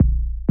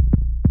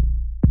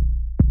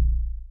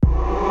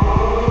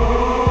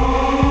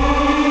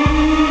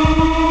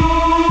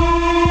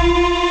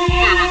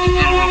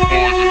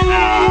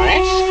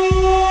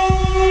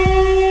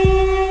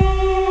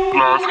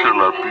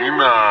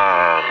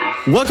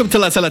Welcome to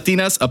Las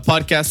Latinas, a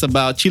podcast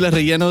about chiles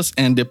rellenos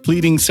and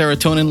depleting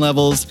serotonin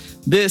levels.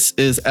 This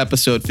is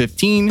episode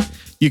 15.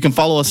 You can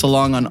follow us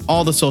along on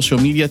all the social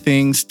media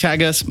things,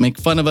 tag us, make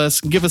fun of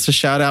us, give us a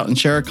shout out and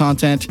share our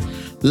content.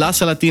 Las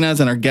Latinas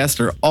and our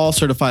guests are all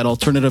certified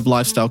alternative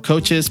lifestyle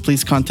coaches.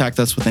 Please contact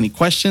us with any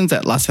questions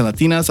at Las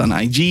Latinas on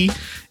IG.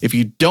 If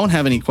you don't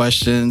have any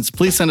questions,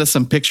 please send us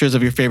some pictures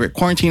of your favorite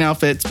quarantine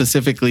outfit,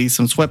 specifically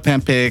some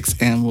sweatpant pics,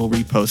 and we'll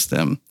repost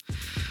them.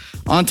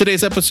 On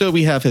today's episode,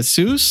 we have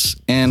Jesus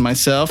and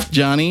myself,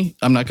 Johnny.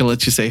 I'm not going to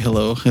let you say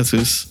hello,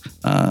 Jesus.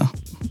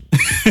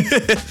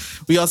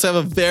 We also have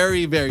a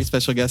very, very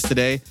special guest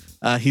today.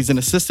 He's an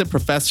assistant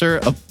professor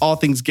of all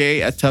things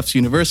gay at Tufts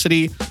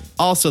University,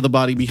 also the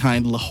body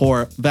behind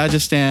Lahore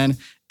Vagistan,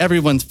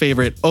 everyone's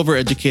favorite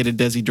overeducated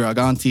Desi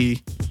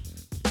Draganti.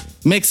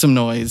 Make some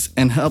noise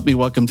and help me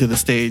welcome to the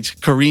stage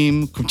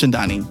Kareem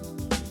Khubchandani.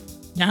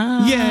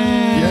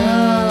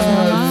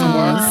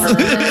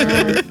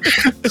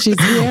 She's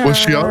here. Was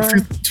she on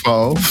season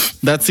 12?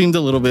 That seemed a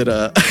little bit,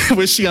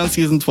 was she on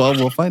season 12?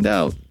 We'll find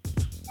out.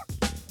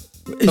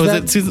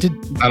 Did season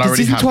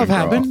 12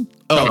 happen?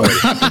 Oh,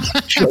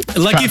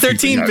 Lucky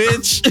 13,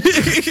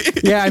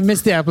 bitch. Yeah, I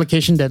missed the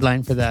application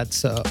deadline for that,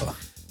 so.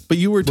 But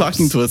you were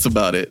talking to us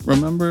about it,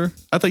 remember?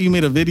 I thought you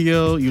made a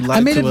video. You lied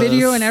to us. I made a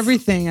video and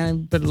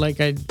everything, but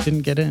I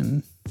didn't get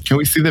in. Can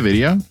we see the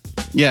video?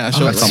 Yeah,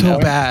 show it's so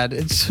bad.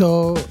 It's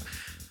so...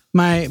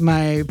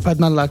 My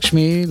Padma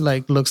Lakshmi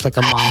looks like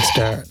a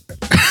monster.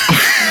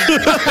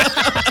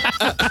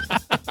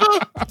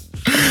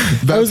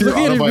 I was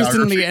looking at it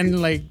recently and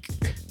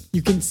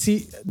you can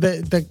see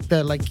the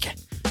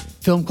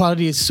film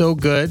quality is so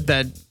good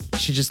that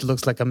she just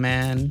looks like a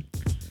man.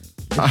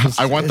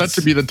 I want that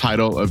to be the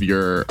title of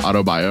your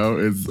autobio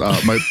is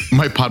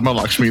my Padma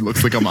Lakshmi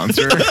looks like a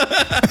monster.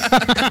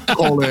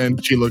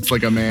 She looks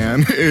like a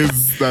man.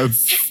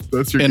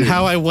 That's your And game.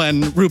 How I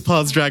Won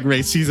RuPaul's Drag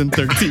Race season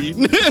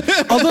 13.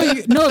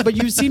 Although but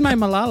you've seen my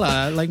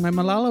Malala. My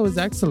Malala was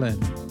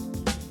excellent.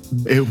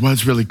 It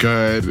was really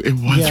good. It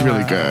was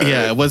really good.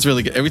 Yeah, it was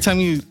really good. Every time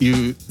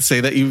you say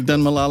that you've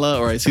done Malala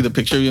or I see the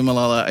picture of you,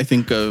 Malala, I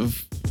think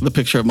of the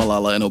picture of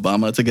Malala and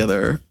Obama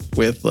together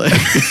with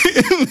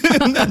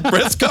that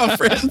press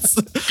conference.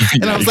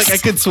 And I was like, I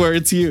could swear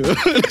it's you.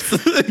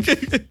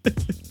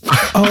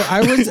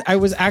 I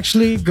was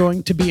actually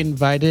going to be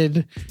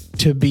invited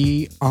to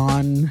be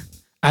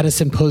at a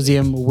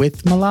symposium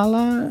with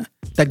Malala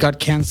that got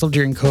canceled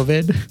during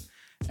COVID.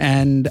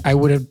 And I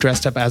would have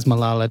dressed up as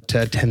Malala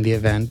to attend the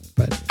event,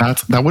 but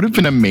that would have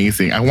been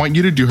amazing. I want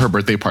you to do her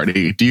birthday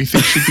party. Do you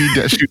think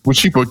would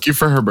she book you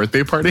for her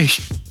birthday party?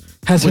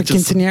 Has her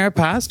quinceañera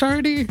passed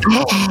already?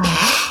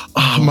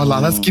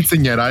 Malala's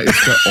quinceañera is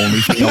the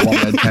only thing I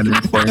want to attend in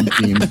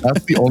quarantine.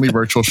 That's the only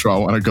virtual show I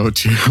want to go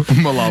to.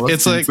 Malala's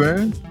it's like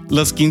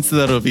Las Quince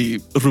de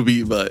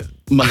Ruby, but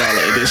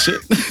Malala edition.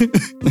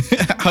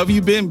 How have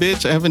you been,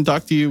 bitch? I haven't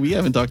talked to you. We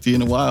haven't talked to you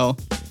in a while.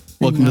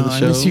 Welcome to the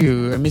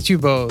show. I miss you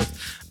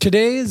both.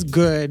 Today is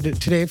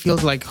good. Today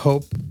feels like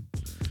hope.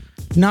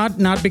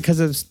 Not because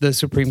of the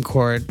Supreme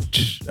Court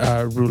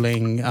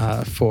ruling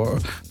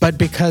but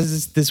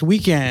because this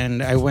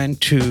weekend I went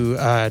to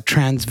a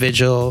trans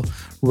vigil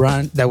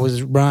that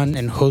was run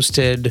and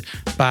hosted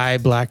by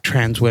Black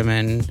trans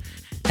women,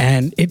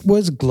 and it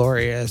was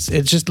glorious.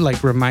 It just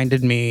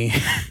reminded me.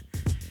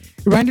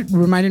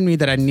 Reminded me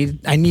that I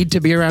need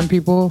to be around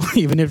people,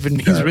 even if it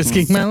means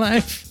risking my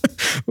life.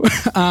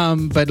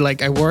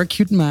 But I wore a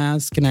cute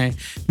mask and I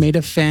made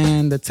a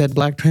fan that said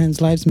Black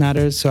Trans Lives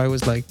Matter. So I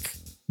was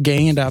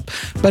gaying it up.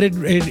 But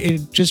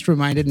it just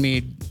reminded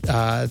me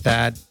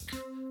that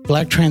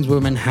Black trans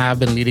women have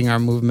been leading our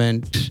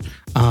movement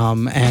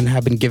and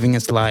have been giving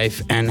us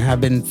life and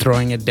have been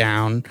throwing it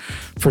down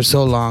for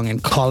so long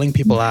and calling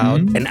people out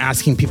and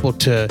asking people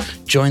to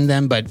join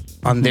them, but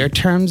on their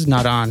terms,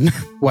 not on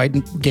white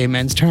gay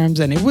men's terms.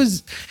 And it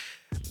was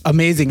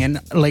amazing. And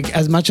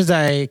as much as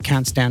I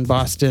can't stand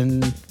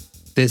Boston,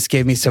 this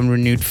gave me some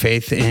renewed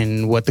faith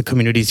in what the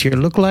communities here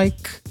look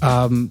like.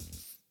 And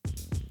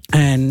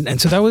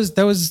so that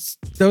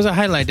was a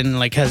highlight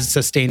and has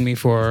sustained me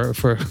for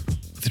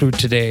through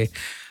today.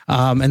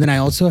 And then I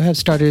also have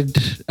started,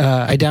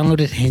 I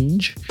downloaded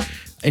Hinge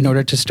in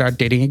order to start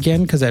dating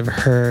again because I've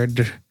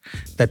heard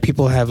that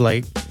people have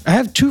I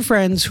have two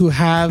friends who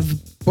have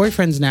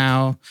boyfriends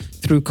now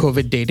through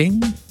COVID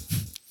dating.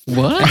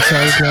 What? And so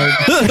I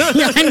was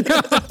yeah, I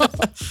know.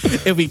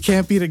 If we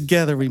can't be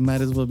together, we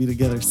might as well be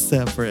together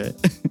separate.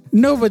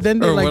 No, but then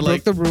they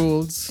broke the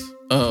rules.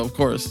 Oh, of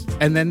course.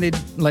 And then they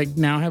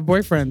now have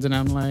boyfriends and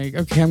I'm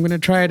okay, I'm going to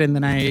try it. And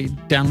then I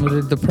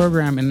downloaded the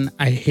program and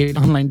I hate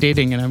online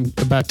dating and I'm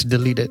about to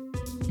delete it.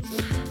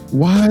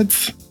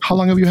 What? How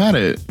long have you had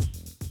it?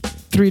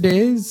 3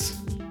 days.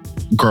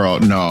 Girl,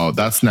 no,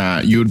 that's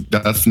not you.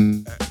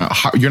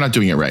 You're not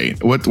doing it right.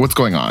 What's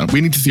going on? We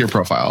need to see your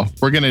profile.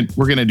 We're gonna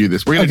do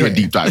this. We're gonna do a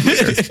deep dive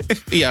later.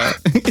 Yeah,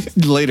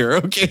 later.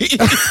 Okay.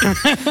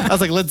 I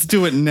was like, let's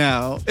do it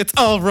now. It's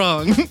all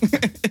wrong.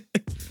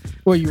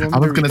 Well, I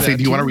was gonna say,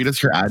 do you want to read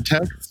us your ad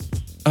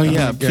text? Oh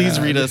yeah, my please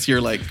God. read us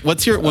your like.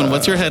 What's your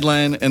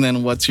headline, and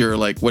then what's your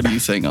like? What are you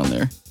saying on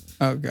there?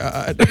 Oh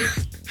God.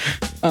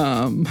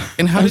 And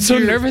how I'm did so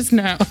you- nervous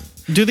now.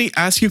 Do they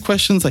ask you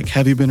questions like,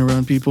 have you been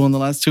around people in the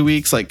last 2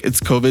 weeks? Like, it's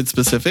COVID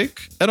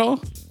specific at all?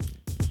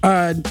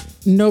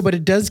 No, but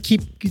it does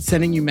keep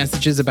sending you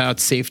messages about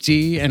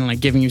safety and like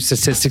giving you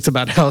statistics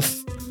about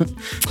health.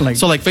 like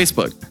So like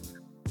Facebook.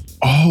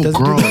 Oh, Does it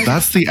do girl, that?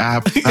 that's the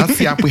app. That's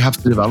the app we have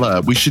to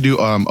develop. We should do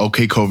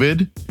OK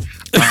COVID,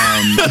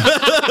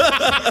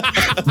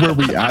 where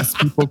we ask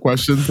people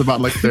questions about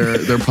like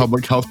their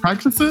public health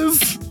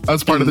practices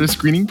as part of their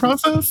screening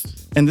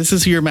process. And this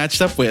is who you're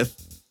matched up with.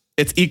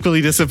 It's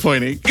equally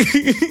disappointing.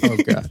 Oh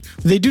God.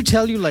 They do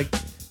tell you like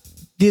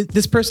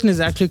this person is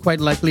actually quite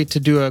likely to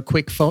do a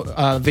quick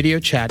video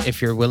chat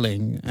if you're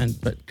willing.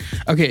 But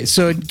okay,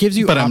 so it gives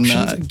you But I'm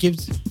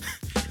options. not.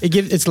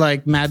 It's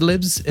like Mad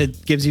Libs.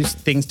 It gives you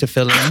things to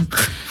fill in.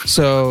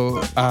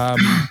 So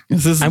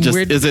Is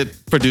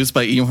it produced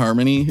by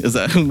eHarmony? Is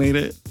that who made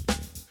it?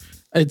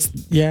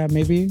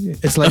 Maybe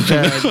it's like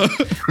a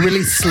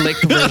really slick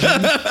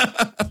version.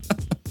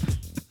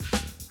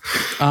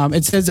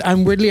 It says,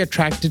 I'm weirdly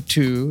attracted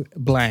to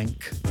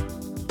blank.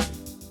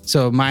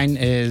 So mine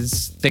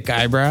is thick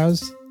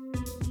eyebrows.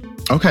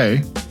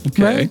 Okay.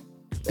 Okay. Right?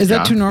 Is that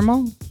Yeah. too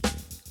normal?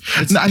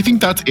 No, I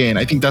think that's in.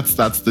 I think that's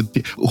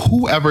the.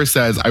 Whoever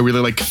says I really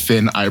like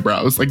thin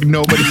eyebrows, like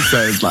nobody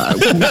says that.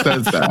 Who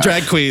says that?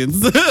 Drag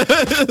queens.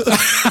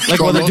 Like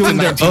while they're doing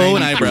their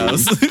own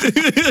eyebrows.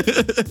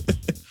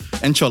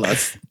 And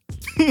cholas.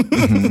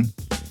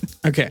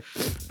 Okay.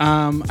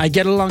 I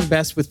get along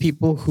best with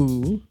people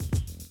who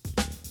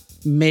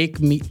make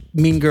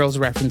Mean Girls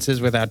references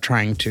without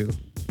trying to.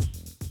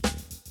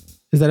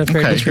 Is that a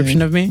fair Okay.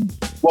 description of me?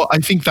 Well, I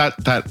think that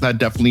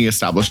definitely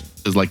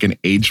establishes like an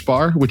age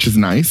bar, which is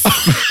nice.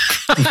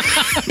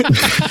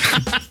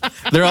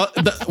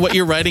 What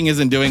you're writing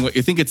isn't doing what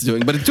you think it's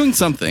doing, but it's doing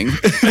something.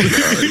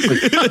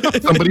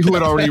 Somebody who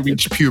had already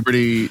reached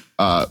puberty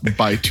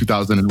by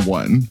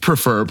 2001,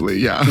 preferably.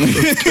 Yeah.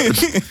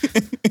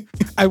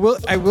 I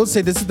will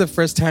say this is the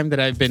first time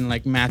that I've been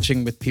like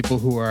matching with people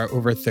who are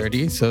over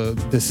 30. So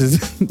this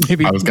is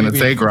maybe. I was gonna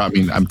say, girl. I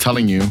mean, I'm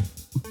telling you.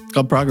 It's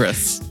called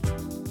progress.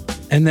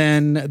 And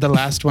then the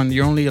last one,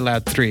 you're only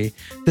allowed 3.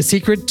 The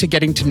secret to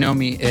getting to know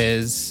me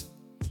is,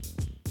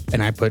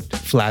 and I put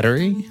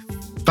flattery.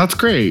 That's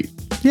great.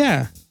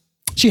 Yeah.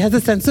 She has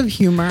a sense of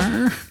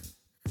humor.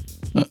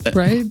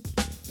 Right?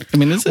 I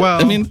mean,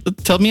 Well-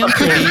 tell me I'm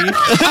pretty.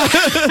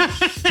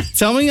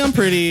 Tell me I'm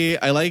pretty.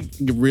 I like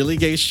really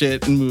gay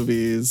shit in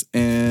movies.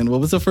 And what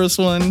was the first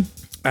one?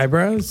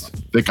 Eyebrows?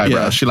 Thick eyebrows.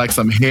 Yeah. She likes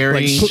some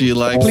hairy. She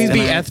likes. Please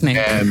be and I- ethnic.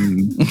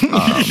 And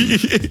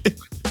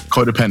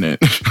codependent.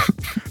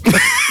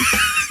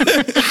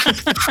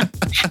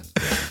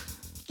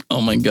 Oh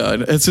my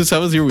God. It's just,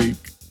 how was your week?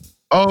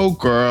 Oh,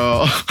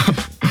 girl.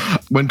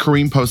 When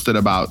Kareem posted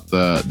about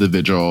the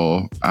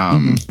vigil,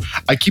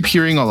 I keep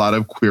hearing a lot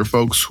of queer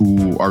folks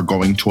who are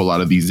going to a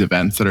lot of these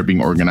events that are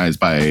being organized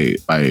by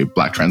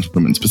Black trans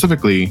women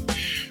specifically,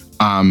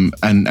 and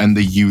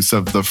the use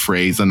of the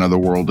phrase "another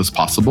world is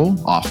possible"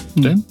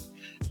 often.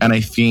 And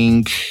I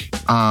think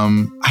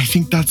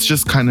that's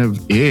just kind of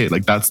it.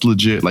 Like that's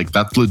legit. Like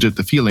that's legit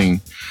the feeling.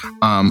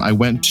 I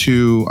went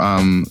to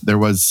there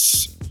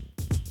was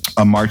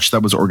a march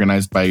that was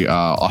organized by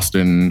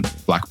Austin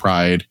Black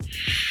Pride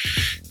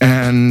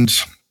and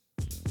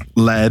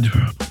led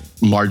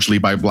largely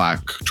by Black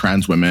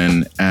trans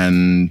women.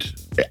 And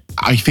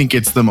I think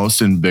it's the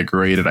most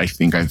invigorated I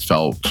think I've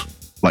felt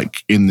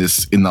like in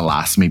the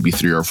last maybe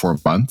 3 or 4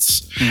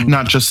 months.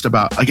 Not just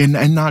about again,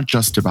 and not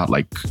just about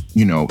like,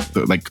 you know,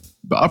 the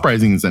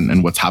uprisings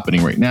and what's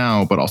happening right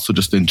now, but also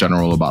just in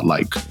general about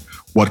like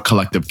what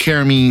collective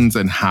care means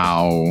and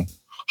how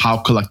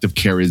collective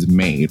care is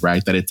made,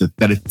 right? That it's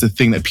a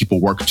thing that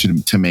people work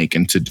to make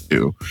and to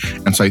do.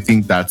 And so I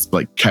think that's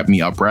like kept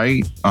me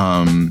upright.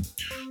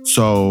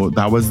 So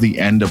that was the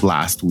end of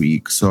last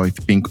week. So I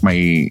think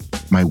my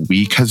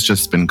week has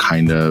just been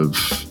kind of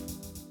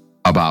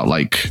about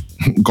like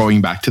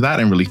going back to that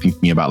and really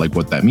thinking about like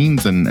what that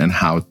means and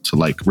how to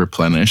like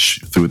replenish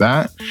through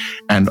that.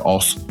 And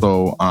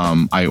also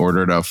I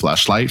ordered a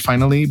fleshlight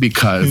finally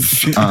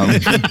because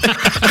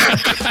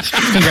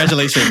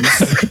Congratulations.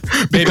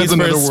 because Baby's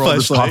another first world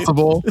is fleshlight.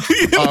 possible.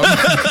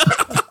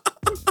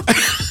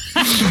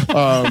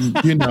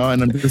 You know,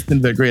 and I'm just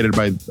invigorated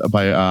by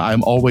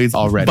I'm always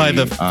already By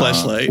the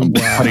fleshlight.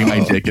 putting my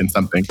dick in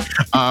something.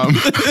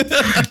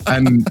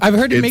 And I've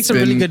heard it it's makes a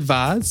really been- good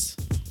vase.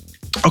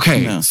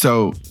 Okay, Yeah.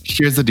 so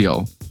here's the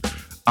deal.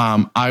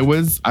 I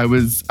was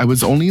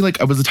only like,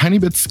 I was a tiny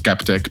bit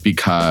skeptic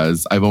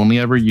because I've only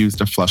ever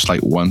used a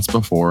fleshlight once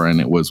before, and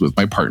it was with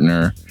my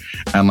partner,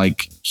 and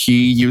like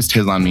he used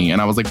his on me,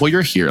 and I was like, well,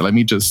 you're here. Let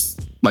me just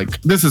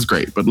like, this is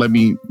great, but let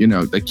me, you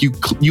know, like you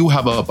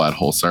have a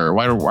butthole, sir.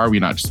 Why are we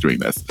not just doing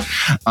this?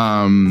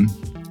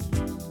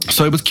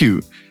 So it was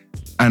cute.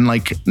 And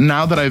like,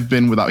 now that I've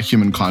been without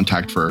human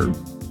contact for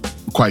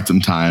quite some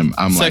time,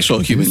 I'm Sexual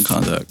like, human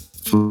contact.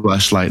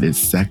 fleshlight is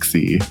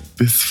sexy.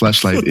 This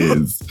fleshlight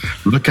is,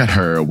 look at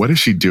her. What is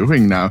she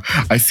doing now?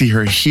 I see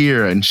her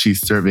here and she's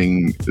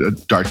serving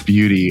dark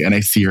beauty, and I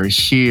see her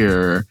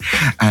here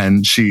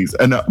and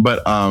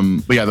but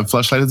yeah, the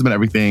fleshlight has been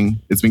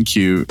everything. It's been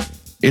cute.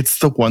 It's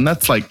the one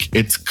that's like,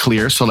 it's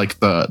clear. So like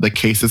the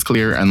case is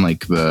clear, and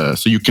like so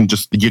you can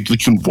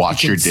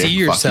watch your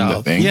dick fucking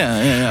the thing.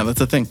 Yeah. That's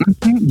the thing.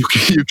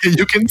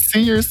 You can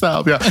see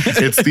yourself. Yeah.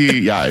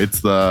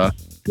 It's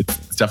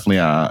definitely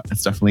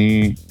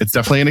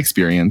an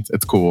experience.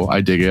 It's cool.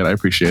 I dig it. I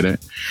appreciate it.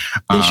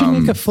 They should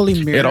make a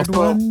fully mirrored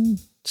one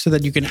so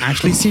that you can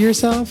actually see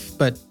yourself.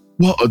 But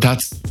well,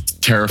 that's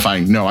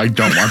terrifying. No, I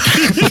don't want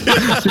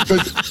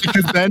that.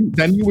 because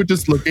then you would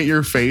just look at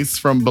your face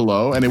from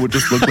below, and it would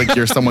just look like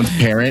you're someone's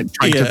parent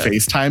trying to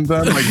FaceTime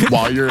them, like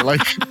while you're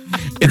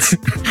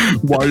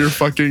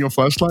fucking a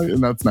fleshlight,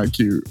 and that's not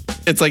cute.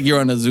 It's like you're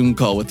on a Zoom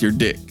call with your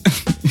dick.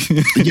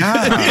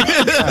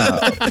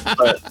 Yeah.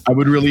 But I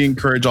would really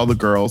encourage all the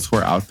girls who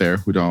are out there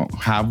who don't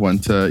have one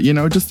to,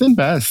 just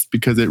invest,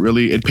 because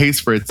it pays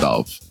for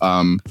itself.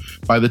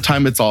 By the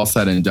time it's all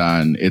said and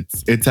done,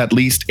 it's at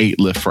least 8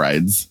 Lyft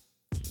rides.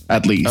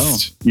 At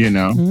least,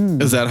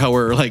 Is that how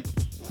we're like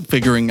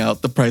figuring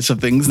out the price of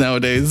things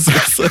nowadays?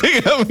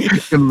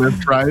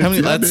 Lyft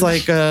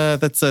rides.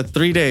 That's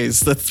 3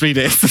 days. That's 3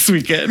 days this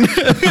weekend.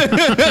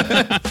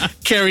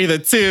 Carry the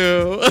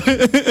 2.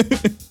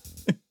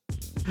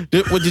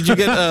 Did you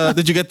get?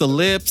 Did you get the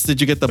lips?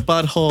 Did you get the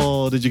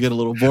butthole? Did you get a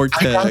little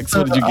vortex?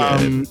 What did you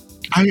get?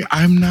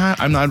 I'm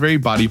not very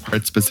body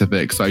part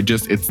specific, so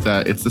it's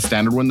the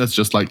standard one that's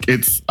just like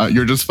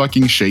you're just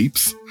fucking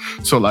shapes.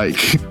 So like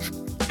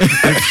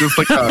it's just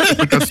like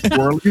a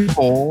swirly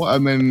hole,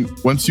 and then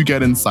once you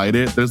get inside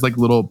it, there's like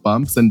little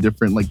bumps and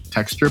different like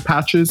texture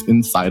patches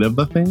inside of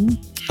the thing.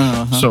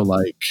 So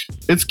like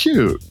it's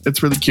cute.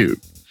 It's really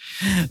cute.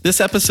 This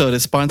episode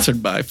is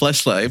sponsored by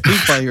Fleshlight.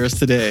 Please buy yours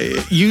today.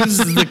 Use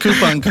the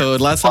coupon code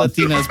Las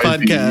Latinas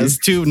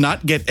Podcast to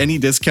not get any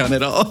discount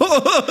at all.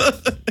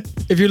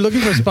 If you're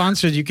looking for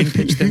sponsors, you can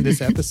pitch them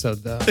this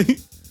episode, though.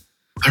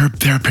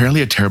 They're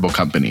apparently a terrible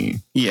company.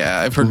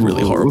 Yeah, I've heard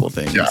really horrible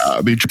things.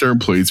 Yeah, they treat their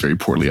employees very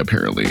poorly,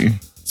 apparently.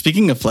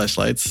 Speaking of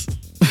fleshlights,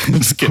 I'm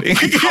just kidding.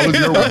 How was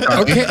your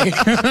workout? Okay.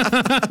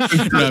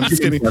 No, I'm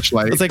just kidding.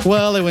 It's like,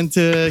 well, I went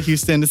to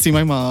Houston to see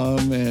my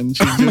mom, and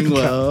she's doing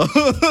well.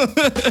 Oh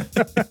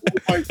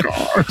my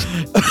God.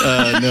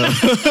 No.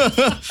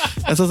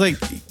 And so I was like,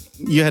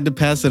 you had to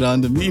pass it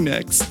on to me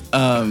next.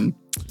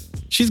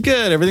 She's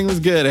good. Everything was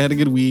good. I had a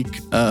good week.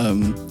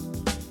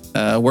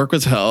 Work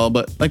was hell,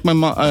 but like my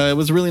mom, it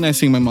was really nice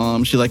seeing my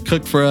mom. She like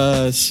cooked for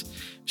us.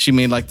 She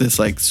made like this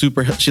like she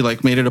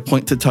like made it a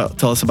point to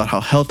tell us about how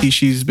healthy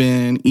she's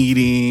been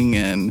eating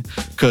and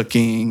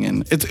cooking,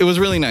 and it was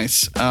really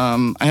nice.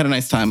 I had a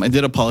nice time. I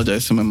did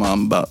apologize to my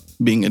mom about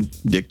being a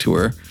dick to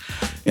her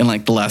in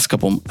like the last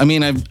couple. I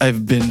mean,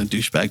 I've been a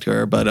douchebag to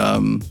her, but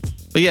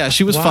yeah,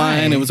 she was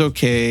fine. It was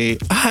okay.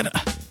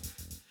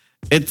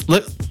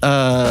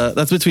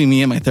 That's between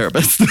me and my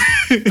therapist.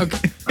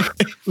 Okay.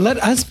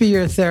 Let us be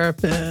your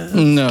therapist.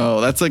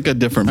 No, that's like a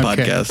different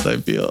podcast, I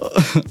feel.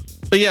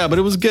 But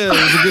it was good. It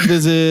was a good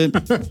visit.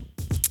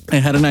 I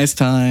had a nice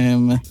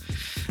time.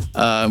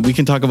 We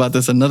can talk about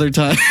this another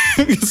time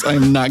because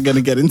I'm not going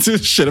to get into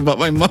shit about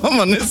my mom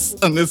on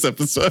this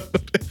episode.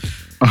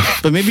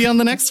 But maybe on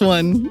the next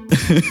one.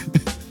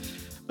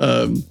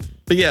 But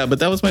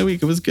that was my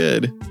week. It was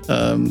good.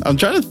 I'm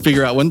trying to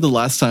figure out when the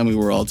last time we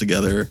were all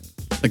together,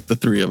 like the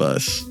three of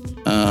us.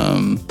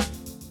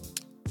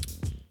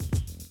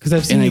 Because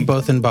I've seen you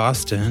both in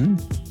Boston.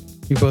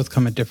 You both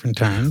come at different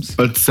times.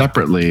 But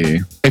separately.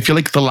 I feel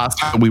like the last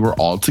time we were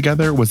all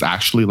together was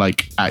actually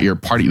like at your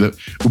party.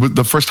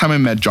 The first time I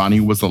met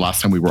Johnny was the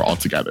last time we were all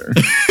together.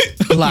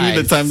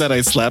 The time that I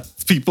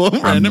slapped people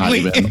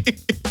randomly.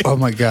 Oh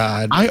my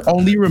God. I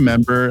only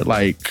remember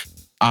like...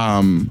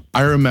 I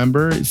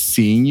remember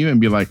seeing you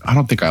and be like, I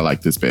don't think I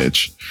like this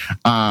bitch.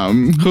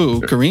 Who?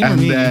 Kareem? And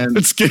or me? then,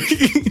 it's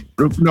kidding.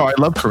 No, I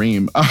love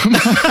Kareem.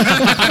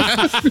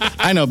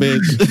 I know,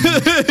 bitch.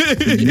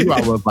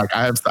 I was like,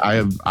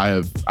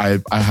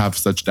 I have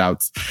such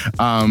doubts.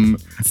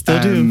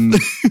 Still do.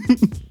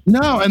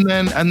 No, and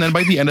then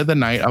by the end of the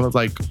night, I was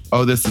like,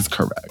 oh, this is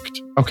correct.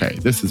 Okay,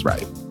 this is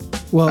right.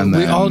 Well,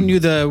 we all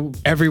knew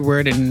every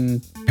word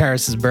in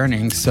Paris is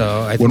Burning,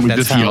 so I think when we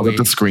that's just yelled at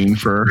the screen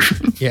for...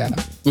 Yeah.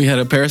 We had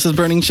a Paris is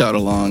Burning shout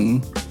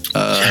along.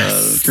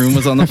 Yes. Kareem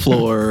was on the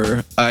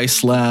floor. I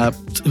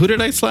slapped... Who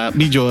did I slap?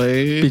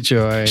 B-Joy.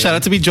 B-Joy. Shout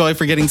out to B-Joy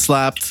for getting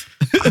slapped.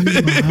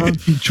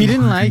 He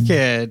didn't like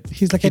it.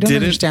 He's like, I don't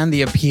understand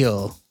the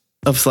appeal.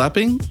 Of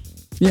slapping?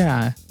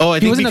 Yeah. Oh, I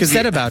think he wasn't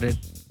upset about it.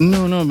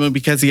 No,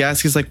 because he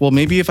asked, he's like, well,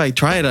 maybe if I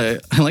try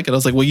it, I like it. I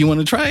was like, well, you want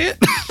to try it?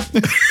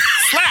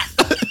 Slap!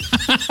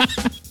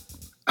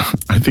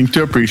 I think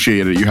to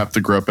appreciate it, you have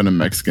to grow up in a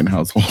Mexican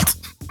household.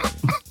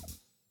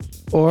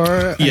 Or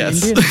an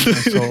Indian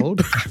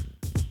household.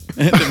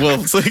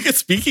 Well, so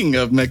speaking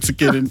of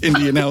Mexican and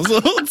Indian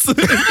households,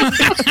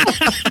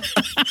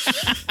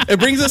 It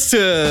brings us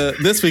to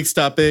this week's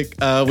topic,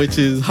 which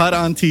is hot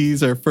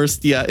aunties or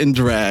first tia in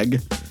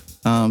drag.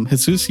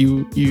 Jesus,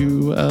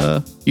 you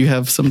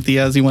have some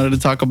tias you wanted to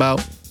talk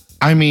about?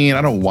 I mean,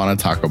 I don't want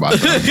to talk about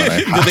them.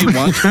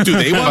 But do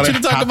they want you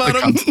to talk about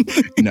them?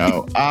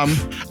 No.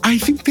 I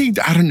think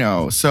I don't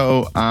know.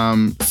 So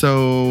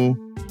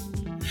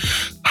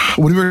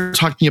when we were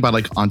talking about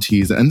like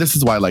aunties, and this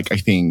is why like I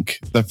think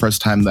the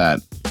first time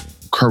that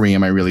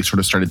Kareem, I really sort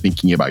of started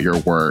thinking about your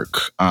work.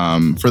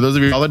 For those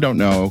of you all that don't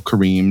know,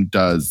 Kareem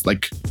does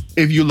like,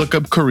 if you look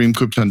up Kareem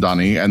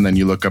Khubchandani and then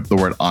you look up the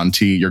word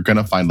auntie, you're going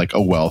to find like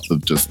a wealth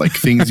of just like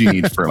things you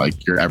need for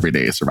like your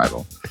everyday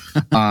survival.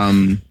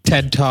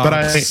 TED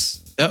Talks,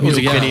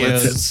 music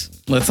videos.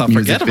 Let's not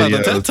forget about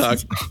the TED Talk.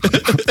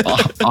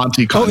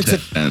 Auntie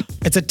content.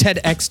 It's a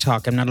TEDx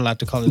talk. I'm not allowed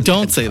to call it.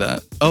 Don't say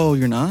that. Oh,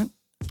 you're not?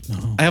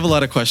 No. I have a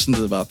lot of questions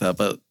about that,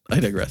 but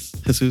I digress.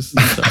 Jesus.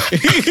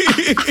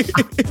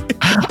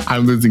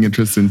 I'm losing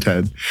interest in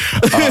TED.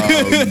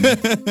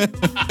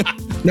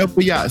 No,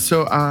 but yeah.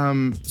 So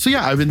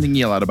yeah, I've been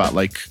thinking a lot about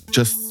like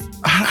just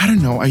I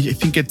don't know. I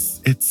think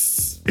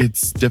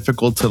it's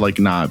difficult to like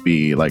not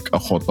be like a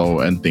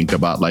joto and think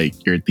about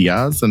like your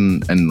tias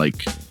and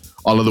like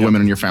all of the women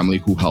in your family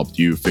who helped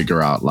you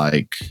figure out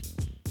like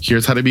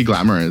here's how to be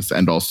glamorous,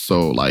 and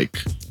also like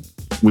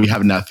we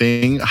have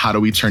nothing. How do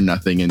we turn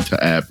nothing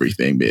into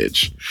everything,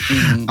 bitch?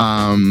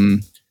 Mm-hmm.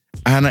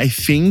 And I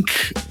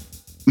think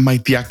my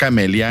tia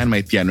Camelia and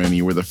my tia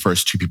Noemi were the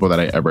first two people that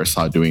I ever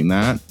saw doing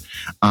that.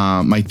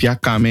 My tia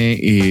Came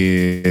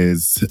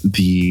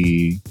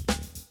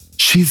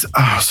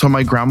so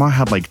my grandma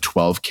had like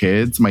 12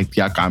 kids. My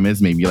tia Came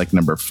is maybe like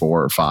number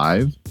 4 or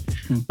 5.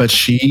 Mm-hmm. But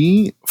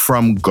she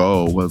from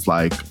go was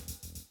like,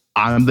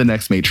 I'm the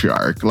next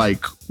matriarch.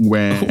 Like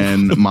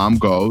when mom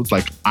goes,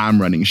 like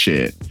I'm running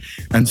shit.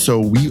 And so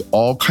we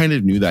all kind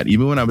of knew that.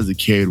 Even when I was a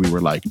kid, we were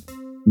like,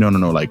 no.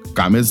 Like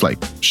Game's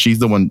like, she's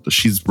the one,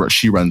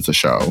 she runs the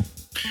show.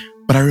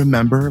 But I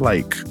remember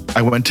like,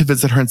 I went to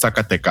visit her in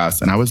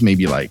Zacatecas and I was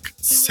maybe like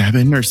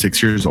 7 or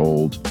 6 years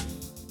old.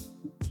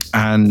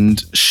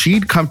 And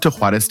she'd come to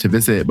Juarez to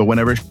visit, but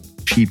whenever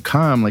she'd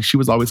come, like she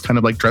was always kind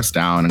of like dressed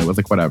down, and it was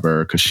like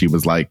whatever, because she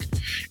was like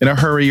in a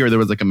hurry or there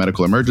was like a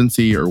medical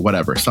emergency or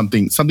whatever.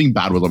 Something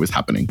bad was always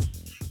happening.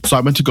 So I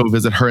went to go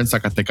visit her in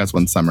Zacatecas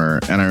one summer,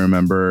 and I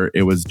remember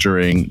it was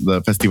during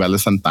the Festival de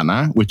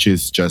Santana, which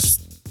is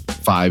just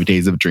 5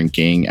 days of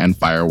drinking and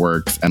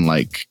fireworks and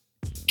like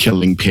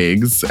killing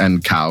pigs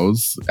and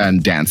cows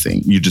and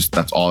dancing.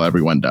 That's all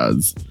everyone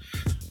does.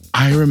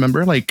 I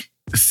remember like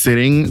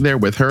sitting there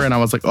with her and I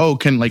was like, oh,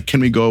 can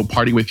we go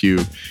party with you?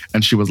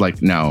 And she was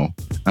like, no.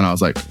 And I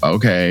was like,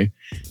 okay.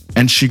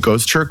 And she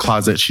goes to her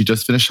closet. She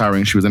just finished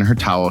showering. She was in her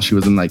towel. She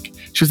was in that,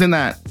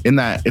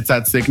 it's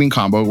that sickening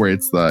combo where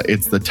it's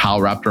the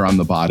towel wrapped around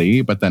the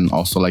body, but then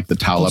also like the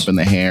towel up in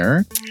the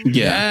hair.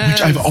 Yeah.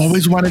 Which I've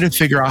always wanted to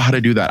figure out how to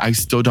do that. I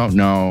still don't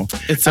know.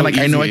 It's so and like,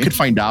 easy. I know I could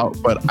find out,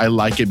 but I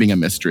like it being a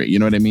mystery. You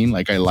know what I mean?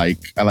 Like I like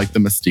the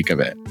mystique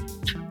of it.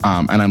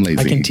 And I'm lazy.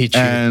 I can teach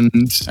you.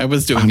 And I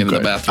was doing it in the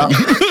bathroom.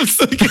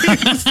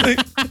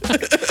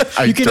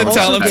 You can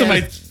towel up to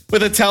my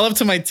with a towel up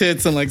to my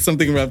tits and like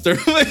something wrapped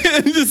around my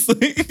head, just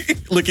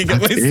like looking at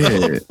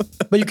myself.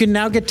 But you can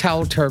now get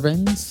towel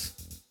turbans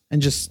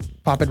and just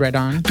pop it right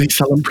on. They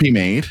sell them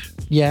pre-made.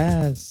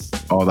 Yes.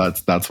 Oh,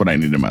 that's what I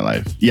need in my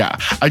life. Yeah,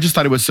 I just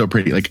thought it was so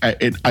pretty. Like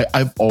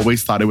I've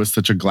always thought it was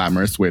such a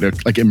glamorous way to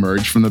like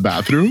emerge from the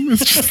bathroom.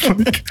 It's just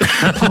like,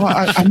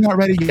 I'm not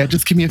ready yet.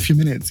 Just give me a few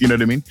minutes. You know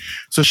what I mean?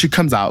 So she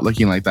comes out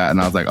looking like that, and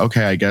I was like,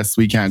 okay, I guess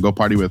we can't go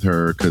party with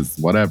her because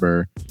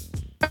whatever.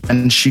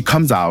 And she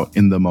comes out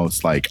in the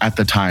most like at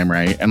the time,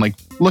 right? And like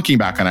looking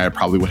back on it, I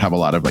probably would have a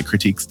lot of like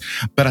critiques.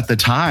 But at the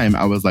time,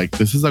 I was like,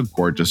 this is a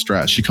gorgeous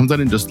dress. She comes out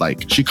in just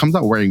like, she comes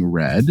out wearing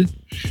red.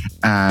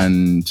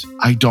 And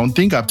I don't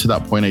think up to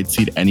that point I'd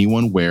seen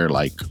anyone wear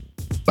like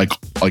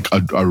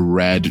a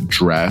red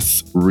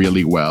dress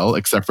really well,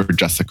 except for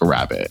Jessica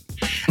Rabbit.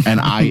 And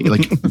I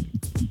like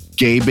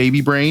gay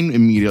baby brain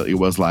immediately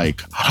was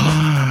like,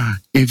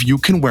 if you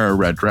can wear a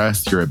red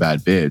dress, you're a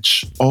bad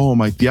bitch. Oh,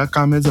 my tia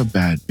Cam is a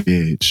bad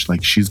bitch.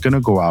 Like she's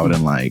gonna go out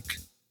and like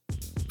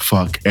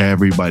fuck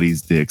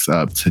everybody's dicks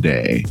up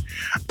today.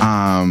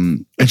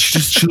 And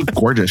she looked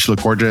gorgeous. She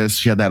looked gorgeous.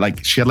 She had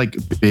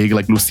big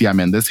like Lucia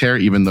Mendes hair,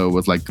 even though it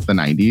was like the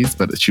 90s,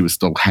 but she was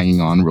still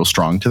hanging on real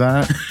strong to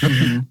that.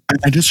 Mm-hmm.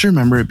 I just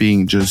remember it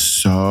being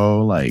just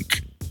so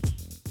like,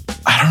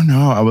 I don't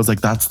know. I was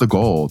like, that's the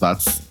goal.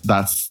 That's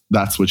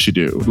what you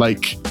do.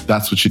 Like,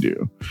 that's what you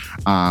do.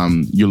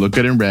 You look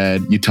good in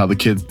red. You tell the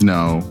kids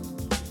no.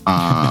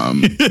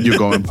 You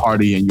go and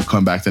party and you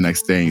come back the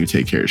next day and you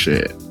take care of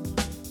shit.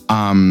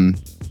 And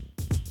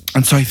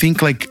so I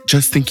think like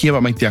just thinking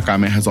about my tia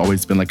Came has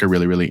always been like a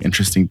really, really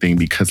interesting thing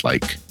because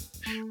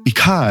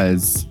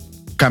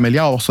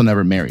Camelia also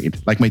never married.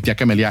 Like my tia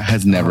Camelia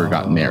has never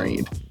gotten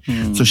married.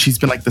 So she's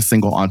been like the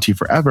single auntie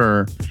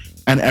forever.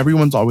 And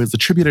everyone's always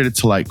attributed it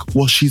to like,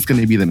 well, she's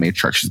going to be the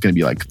matriarch. She's going to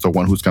be like the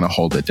one who's going to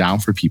hold it down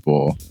for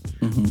people.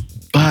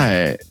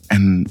 But,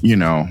 and you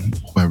know,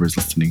 whoever's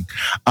listening,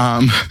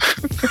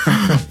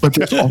 but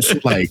there's also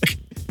like,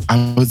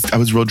 I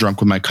was real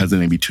drunk with my cousin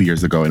maybe 2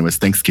 years ago, and it was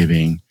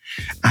Thanksgiving.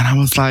 And I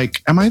was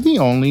like, am I the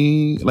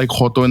only like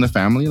Joto in the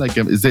family? Like,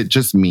 is it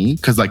just me?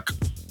 Because like,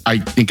 I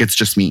think it's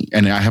just me,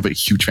 and I have a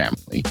huge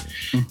family.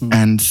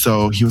 And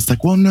so he was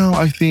like, well, no,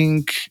 I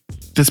think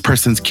this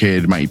person's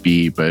kid might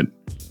be, but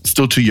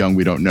still too young.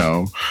 We don't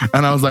know.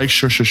 And I was like,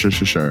 sure.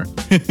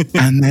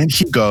 And then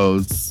he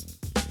goes,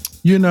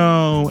 you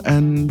know,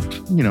 and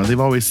you know, they've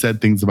always said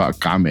things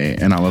about Kame.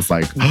 And I was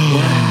like, and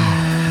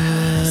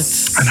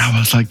I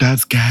was like,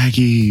 that's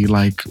gaggy.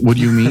 Like, what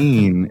do you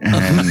mean?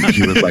 And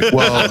he was like,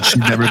 well, she's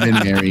never been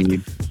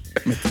married.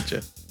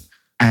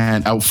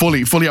 And I fully,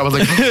 I was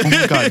like, oh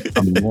my God,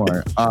 tell me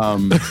more.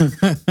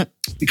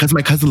 Because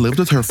my cousin lived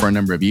with her for a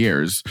number of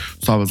years.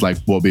 So I was like,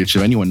 well, bitch,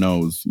 if anyone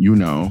knows, you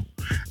know.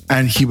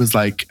 And he was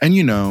like, and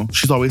you know,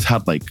 she's always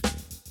had like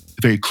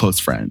very close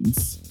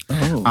friends.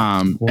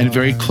 And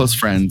very close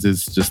friends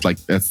is just like,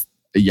 that's,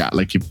 yeah,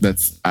 like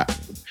that's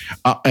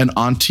an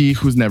auntie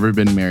who's never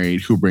been married,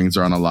 who brings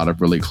her on a lot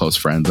of really close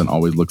friends and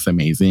always looks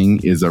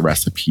amazing, is a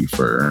recipe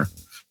for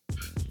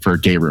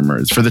gay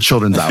rumors, for the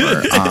children's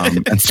hour.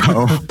 And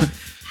so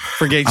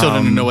for gay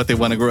children to know what they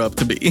want to grow up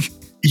to be.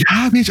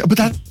 Yeah, bitch. But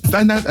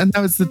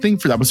that was the thing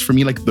that was for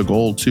me, like the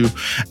goal too.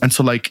 And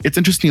so like, it's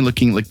interesting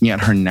looking at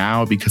her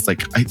now, because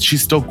like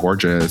she's still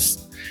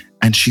gorgeous.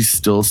 And she's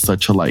still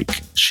such a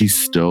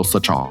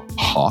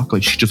hawk.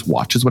 Like she just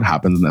watches what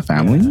happens in the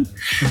family.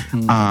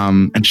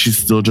 And she's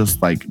still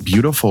just like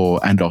beautiful,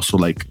 and also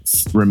like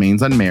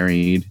remains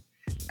unmarried.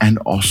 And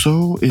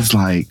also is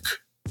like,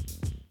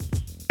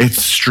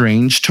 it's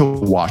strange to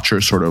watch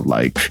her sort of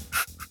like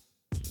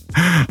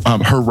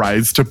her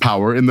rise to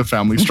power in the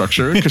family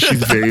structure, because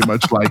she's very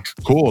much like,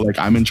 cool, like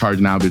I'm in charge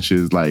now,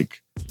 bitches.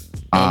 Like,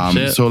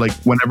 so like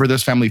whenever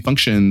there's family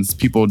functions,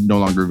 people no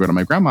longer go to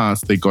my grandma's,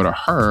 they go to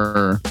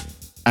her.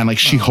 And like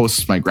she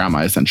hosts my grandma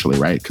essentially,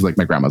 right? Because like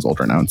my grandma's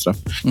older now and stuff.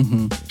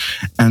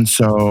 And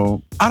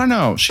so I don't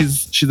know.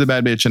 She's a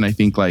bad bitch, and I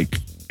think like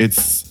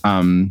it's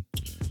the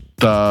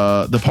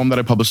poem that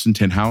I published in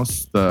Tin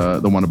House,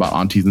 the one about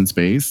aunties in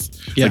space.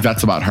 Like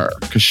that's about her,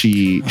 because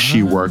she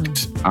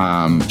worked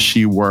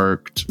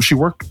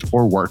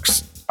or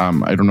works.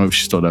 I don't know if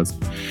she still does,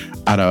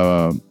 at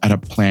a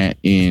plant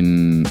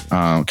in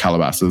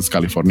Calabasas,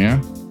 California,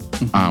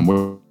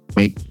 where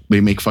they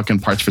make fucking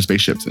parts for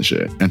spaceships and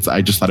shit. And so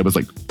I just thought it was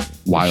like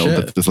wild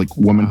that this like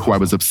woman who I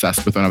was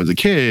obsessed with when I was a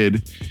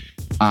kid,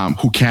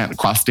 who can't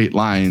cross state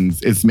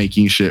lines, is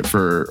making shit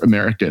for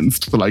Americans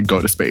to like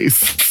go to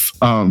space.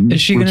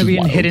 Is she going to be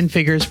in Hidden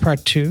Figures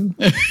Part 2?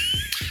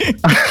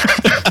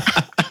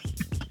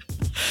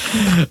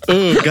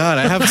 Oh God,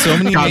 I have so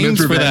many names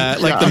for that.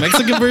 Like the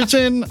Mexican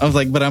version, I was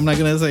like, but I'm not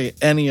gonna say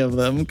any of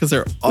them because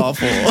they're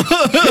awful.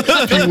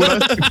 Figuras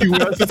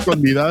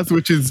escondidas,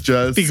 which is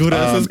just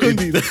Figuras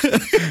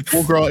escondidas.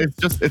 Well, girl,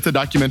 it's a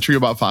documentary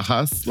about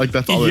fajas. Like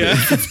that's all it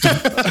is.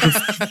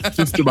 It's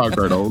just about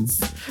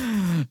girdles.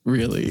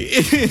 Really?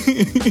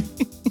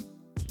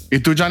 ¿Y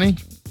tú, Johnny?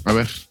 A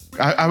ver,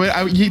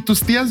 ¿y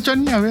tus tías,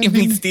 Johnny? A ver.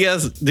 Mis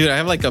tías, dude, I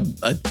have like a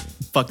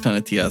fuck ton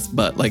of tías,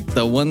 but like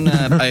the one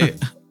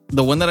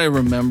that I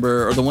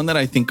remember, or the one that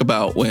I think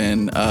about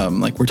when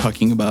like we're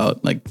talking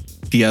about like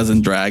tías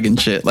and drag and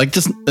shit, like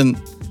just, and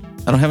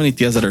I don't have any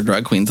tías that are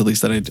drag queens, at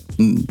least that I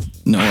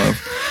know of.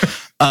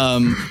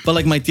 But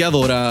like my tía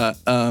Dora,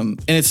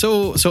 and it's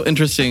so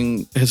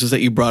interesting, Jesus,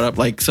 that you brought up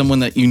like someone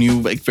that you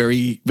knew like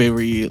very,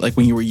 very like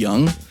when you were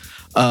young.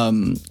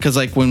 Because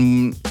like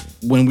when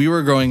we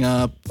were growing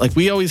up, like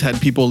we always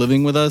had people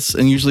living with us,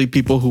 and usually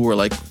people who were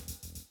like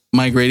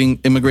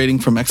immigrating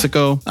from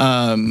Mexico.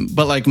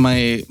 But like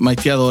my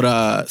tía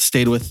Dora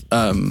stayed with,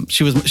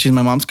 she's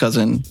my mom's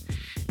cousin,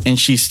 and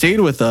she stayed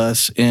with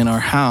us in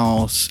our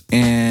house.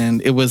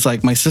 And it was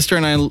like my sister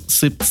and I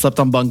slept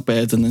on bunk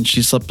beds, and then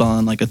she slept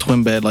on like a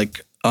twin bed,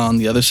 like on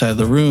the other side of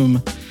the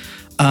room.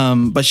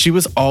 But she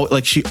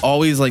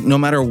always like, no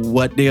matter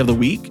what day of the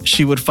week,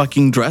 she would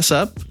fucking dress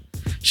up.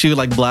 She would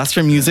like blast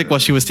her music while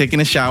she was taking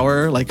a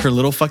shower, like her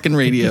little fucking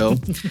radio.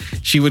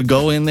 She would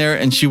go in there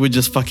and she would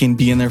just fucking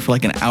be in there for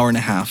like an hour and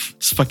a half,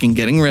 just fucking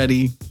getting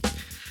ready,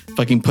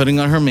 fucking putting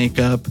on her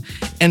makeup,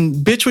 and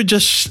bitch would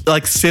just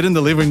like sit in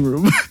the living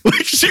room.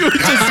 Like she would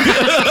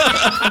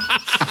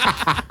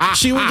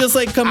just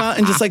like come out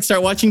and just like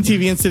start watching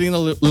TV and sitting in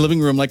the living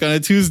room like on a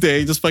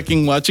Tuesday, just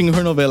fucking watching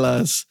her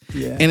novelas.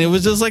 Yeah. And it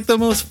was just like the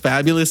most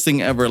fabulous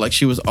thing ever. Like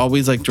she was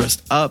always like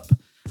dressed up.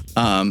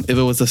 If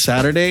it was a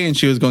Saturday and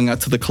she was going out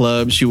to the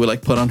club, she would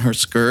like put on her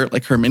skirt,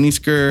 like her mini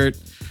skirt.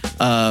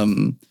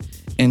 And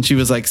she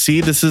was like,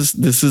 see, this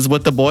is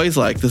what the boys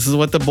like. This is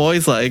what the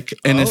boys like.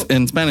 And it's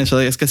in Spanish,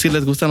 like, es que si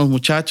les gustan los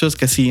muchachos,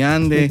 que si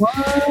ande.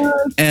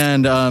 What?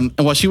 And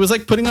while she was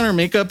like putting on her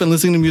makeup and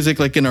listening to music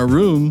like in our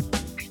room.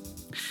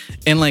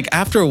 And like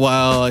after a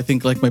while, I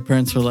think like my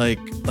parents were like,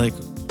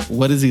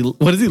 what is he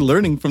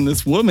learning from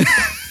this woman?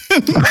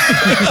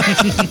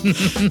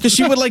 Because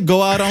she would like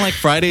go out on like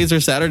Fridays or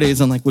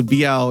Saturdays and like would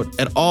be out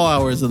at all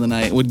hours of the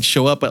night. Would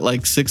show up at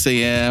like 6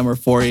 a.m. or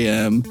 4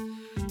 a.m.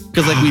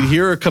 Because like we'd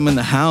hear her come in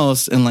the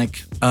house and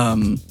like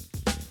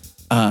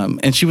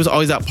and she was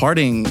always out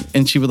partying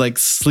and she would like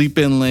sleep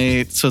in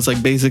late. So it's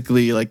like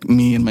basically like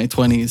me in my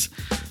 20s.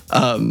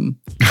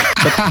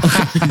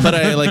 But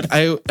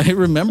I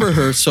remember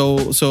her so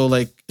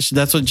like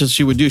that's what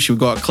she would do. She would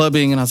go out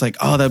clubbing and I was like,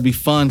 oh, that'd be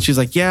fun. She's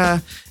like, yeah.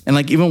 And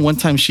like even one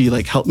time she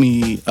like helped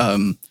me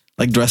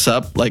like dress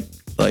up like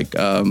put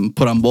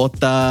on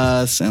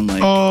botas and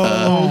like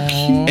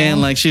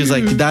and like she was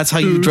like, that's how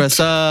you dress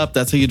up.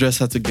 That's how you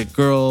dress up to get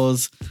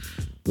girls.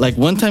 Like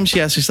one time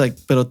she asked, she's like,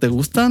 pero te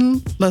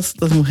gustan las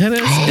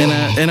mujeres?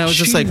 And I was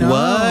just like,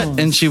 what?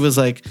 And she was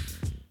like,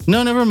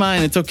 no, never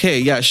mind. It's okay.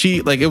 Yeah,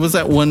 she like it was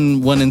that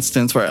one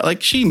instance where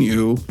like she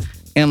knew,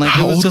 and like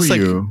How it was old just were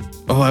like, you?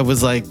 oh, I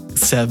was like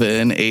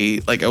 7,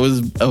 8. Like I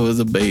was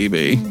a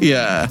baby.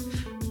 Yeah,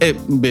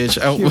 bitch.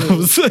 I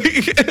was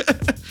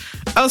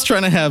like, I was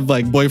trying to have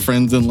like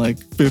boyfriends in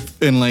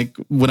like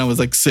when I was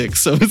like 6.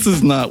 So this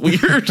is not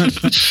weird.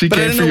 She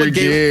came for your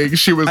gig.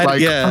 She was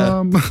like,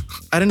 I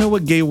didn't know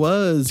what gay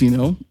was, you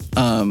know.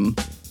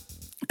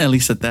 At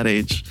least at that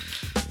age.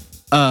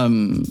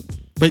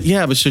 But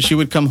yeah, so she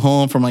would come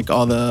home from like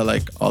all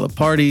the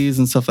parties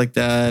and stuff like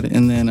that.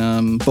 And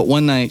then, but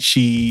one night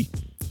she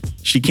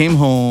came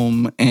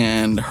home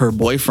and her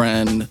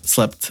boyfriend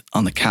slept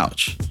on the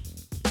couch.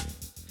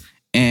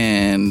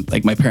 And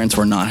like my parents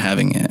were not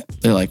having it.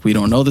 They're like, we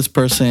don't know this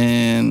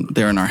person.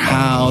 They're in our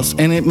house.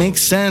 And it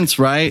makes sense,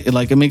 right?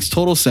 It makes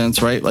total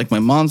sense, right? Like my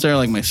mom's there,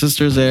 like my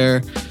sister's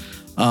there.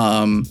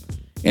 And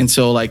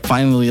so like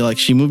finally, like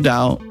she moved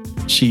out.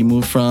 She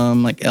moved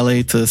from like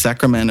LA to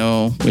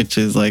Sacramento, which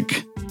is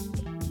like,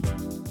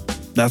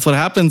 that's what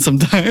happens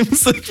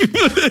sometimes. People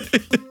move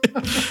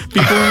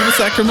to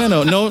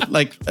Sacramento. No,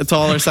 like to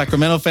all our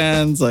Sacramento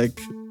fans, like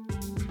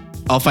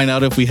I'll find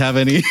out if we have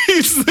any.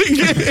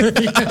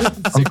 I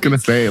was gonna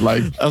say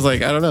like I was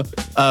like, I don't know.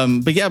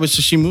 But yeah, but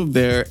so she moved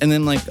there, and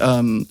then like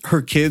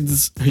her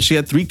kids, she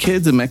had 3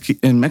 kids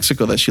in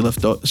Mexico that she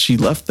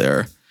left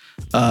there.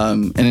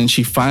 And then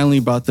she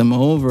finally brought them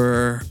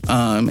over,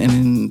 and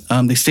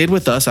then they stayed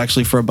with us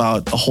actually for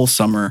about a whole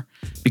summer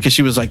because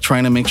she was like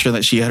trying to make sure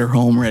that she had her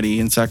home ready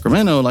in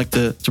Sacramento, like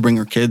to bring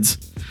her kids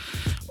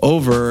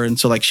over. And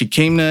so like she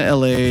came to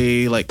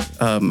LA, like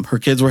her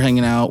kids were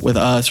hanging out with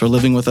us or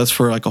living with us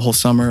for like a whole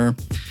summer.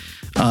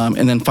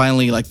 And then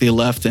finally like they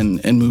left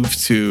and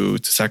moved to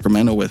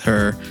Sacramento with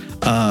her.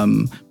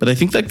 But I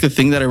think like the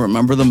thing that I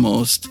remember the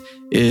most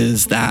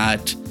is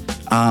that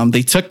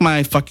they took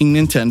my fucking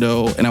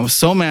Nintendo and I was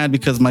so mad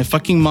because my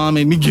fucking mom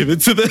made me give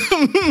it to them.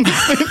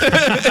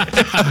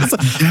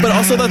 But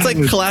also that's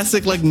like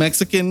classic like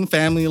Mexican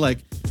family, like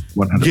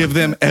 100%. Give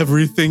them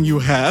everything you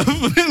have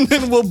and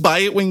then we'll buy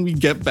it when we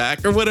get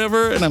back or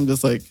whatever. And I'm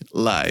just like,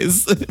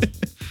 lies.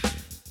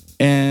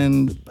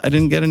 And I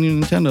didn't get a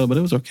new Nintendo, but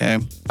it was okay.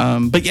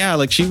 But yeah,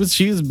 like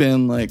she's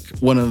been like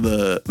one of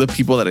the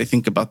people that I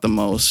think about the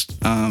most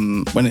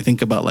when I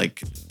think about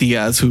like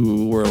tias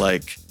who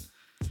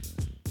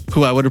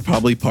I would have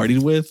probably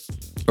partied with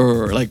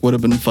or like would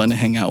have been fun to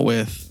hang out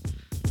with.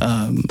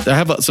 I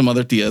have some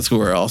other tias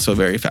who are also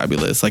very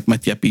fabulous, like my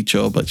tia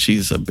Picho, but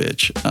she's a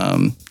bitch.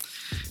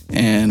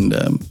 And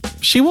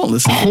she won't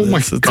listen to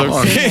this. My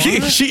God. Okay.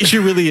 She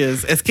really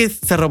is. Es que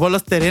se robó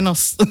los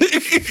terrenos.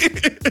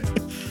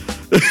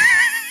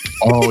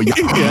 Oh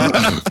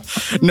yeah.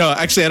 No,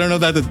 actually, I don't know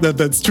that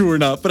that's true or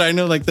not, but I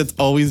know like that's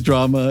always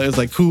drama. Is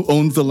like who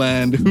owns the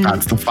land, who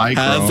that's the fight,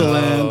 has bro. the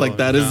land. Like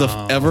that is the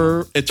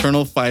ever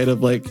eternal fight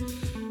of like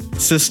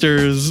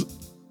sisters,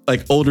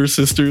 like older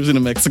sisters in a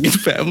Mexican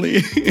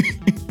family.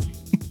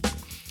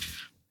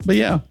 But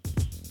yeah,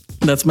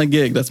 that's my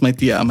gig. That's my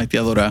tia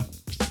Dora.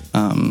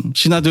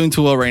 She's not doing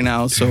too well right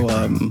now, so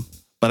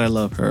but I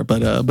love her.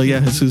 But yeah,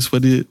 Jesus,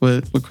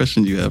 what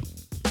question do you have?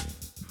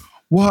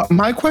 Well,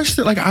 my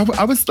question, like,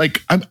 I was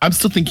like, I'm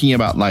still thinking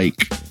about like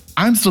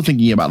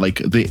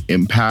the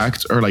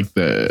impact or like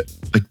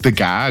the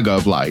gag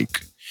of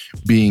like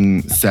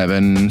being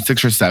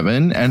 6 or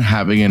 7 and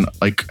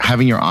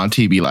having your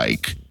auntie be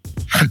like,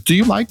 do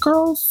you like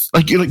girls?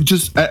 Like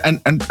just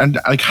and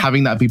like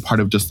having that be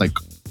part of just like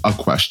a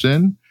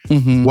question.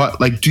 Mm-hmm.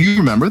 What, like, do you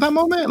remember that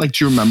moment? Like,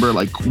 do you remember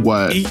like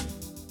what?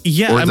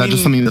 Yeah, or is that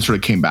just something that sort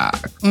of came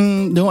back?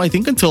 No, I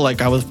think until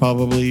like I was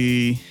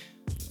probably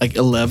like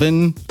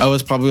 11, I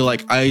was probably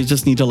like, I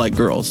just need to like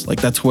girls.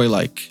 Like that's who I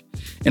like.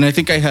 And I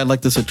think I had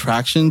like this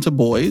attraction to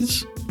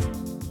boys,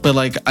 but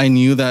like I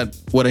knew that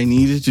what I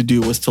needed to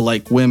do was to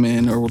like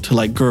women or to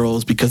like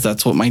girls because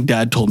that's what my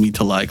dad told me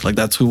to like. Like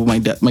that's who my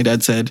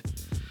dad said,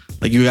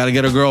 like, you got to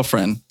get a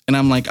girlfriend. And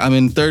I'm like, I'm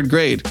in 3rd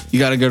grade. You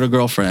got to get a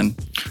girlfriend.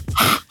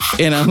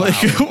 And I'm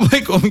like,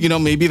 you know,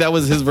 maybe that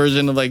was his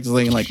version of like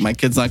saying like, my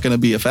kid's not going to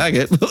be a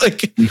faggot. But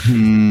like,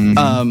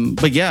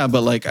 but yeah,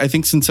 but like, I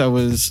think since I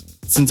was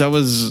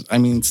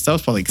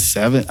probably like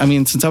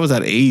 7, since I was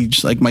that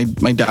age, like my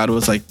dad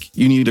was like,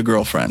 you need a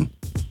girlfriend.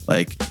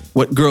 Like,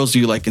 what girls do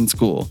you like in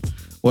school?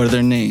 What are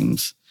their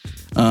names?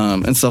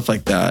 and stuff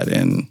like that.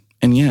 And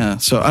yeah,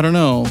 so I don't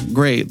know.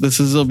 Great.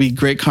 Will be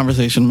great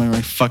conversation with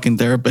my fucking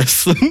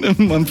therapist a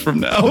month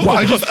from now. Well,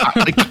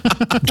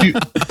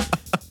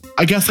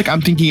 I guess like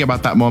I'm thinking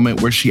about that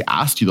moment where she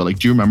asked you though. Like,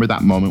 do you remember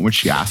that moment when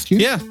she asked you?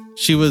 Yeah,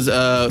 she was.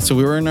 So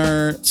we were in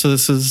our. So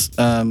this is.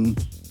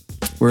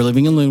 We're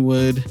living in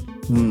Linwood.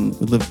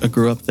 I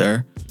grew up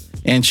there,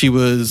 and she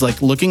was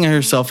like looking at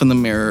herself in the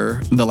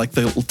mirror,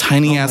 the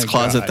tiny ass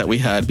closet that we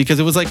had, because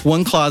it was like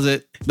one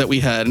closet that we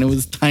had, and it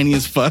was tiny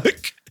as fuck.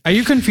 Are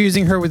you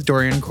confusing her with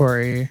Dorian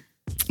Corey?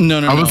 No.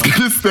 I was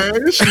gonna say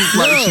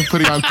she's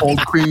putting on cold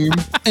cream,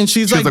 and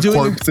she's like doing a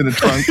corpse in a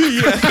trunk.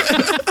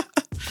 Yeah.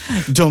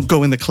 Don't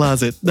go in the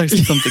closet.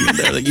 There's something in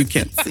there that you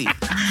can't see.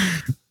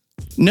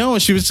 No,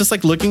 she was just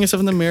like looking at herself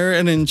in the mirror,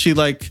 and then she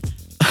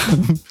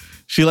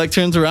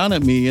turns around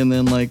at me and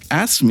then like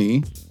asks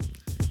me,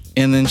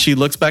 and then she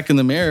looks back in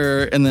the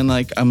mirror, and then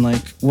like I'm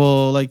like,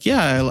 well, like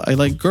yeah, I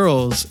like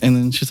girls, and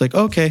then she's like,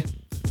 okay.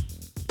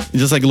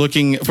 Just like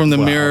looking from the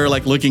mirror,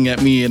 like looking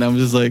at me, and I'm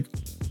just like,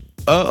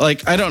 oh,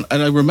 like I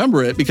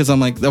remember it because I'm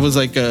like, that was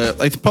like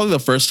probably the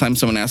first time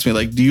someone asked me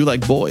like, do you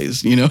like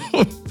boys? You know,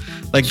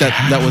 like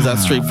that was that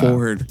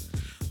straightforward.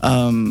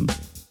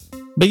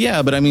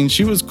 But I mean,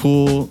 she was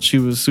cool. She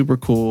was super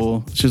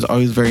cool. She was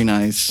always very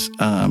nice.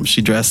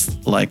 She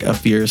dressed like a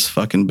fierce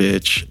fucking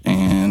bitch,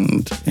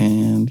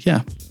 and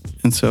yeah.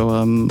 And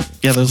so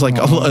there's like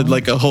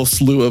a whole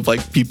slew of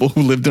like people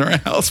who lived in our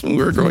house when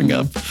we were growing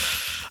up.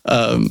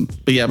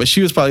 But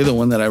she was probably the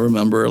one that I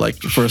remember like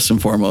first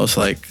and foremost,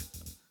 like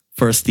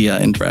first Tia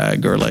in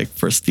drag, or like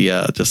first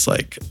Tia just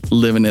like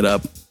living it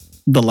up,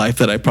 the life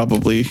that I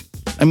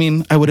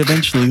would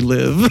eventually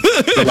live.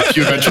 The life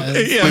you eventually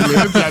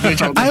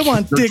live. I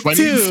want dick 20s.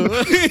 too.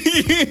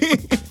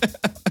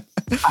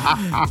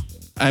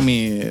 I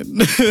mean,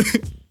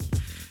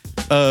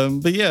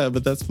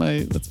 but that's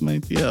my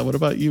Tia. What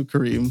about you,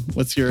 Kareem?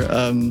 What's your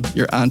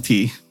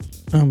auntie?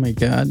 Oh my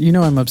God. You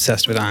know, I'm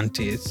obsessed with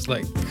aunties.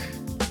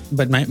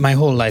 But my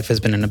whole life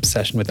has been an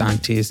obsession with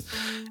aunties.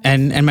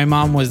 And my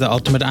mom was the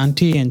ultimate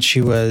auntie, and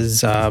she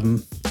was,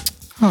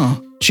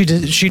 she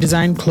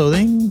designed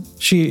clothing.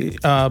 She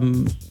got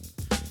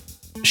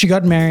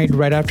married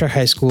right after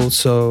high school.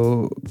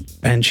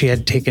 And she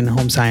had taken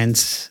home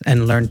science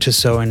and learned to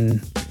sew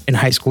in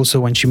high school. So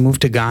when she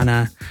moved to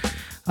Ghana,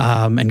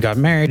 and got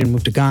married and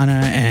moved to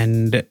Ghana,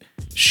 and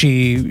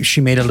she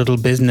made a little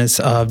business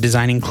of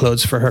designing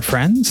clothes for her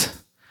friends.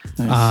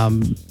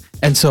 Nice.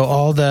 And so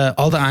all the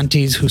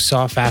aunties who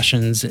saw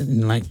fashions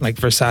in like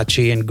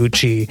Versace and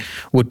Gucci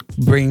would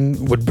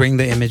bring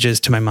the images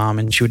to my mom,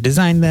 and she would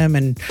design them,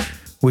 and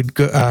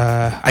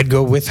I'd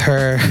go with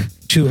her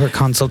to her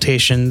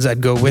consultations.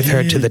 I'd go with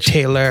her to the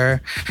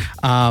tailor.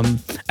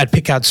 I'd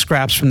pick out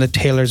scraps from the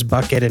tailor's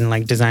bucket and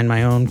like design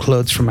my own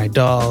clothes for my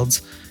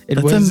dolls.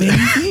 That's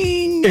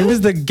amazing. It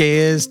was the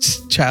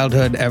gayest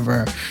childhood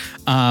ever.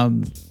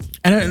 And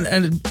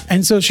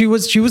so she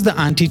was the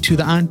auntie to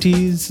the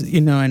aunties,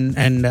 you know,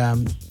 and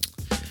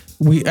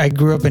I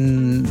grew up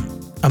in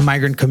a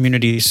migrant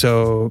community,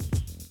 so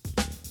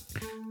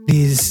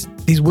these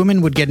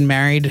women would get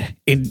married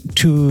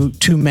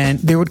to men.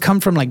 They would come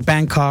from like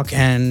Bangkok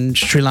and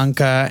Sri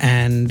Lanka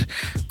and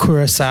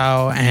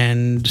Curacao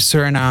and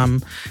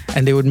Suriname,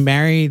 and they would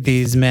marry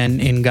these men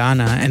in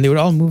Ghana, and they would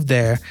all move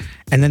there,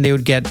 and then they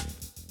would get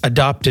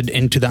adopted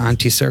into the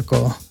auntie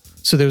circle.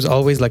 So there was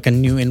always like a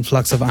new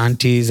influx of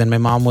aunties, and my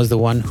mom was the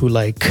one who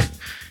like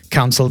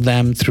counseled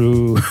them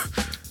through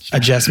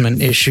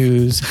adjustment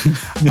issues.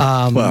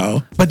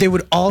 Wow. But they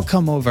would all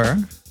come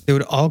over.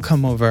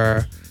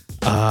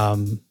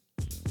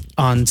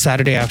 On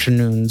Saturday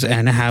afternoons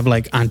and have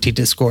like auntie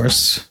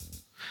discourse.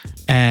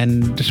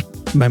 And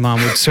my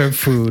mom would serve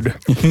food.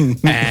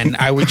 And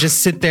I would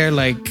just sit there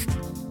like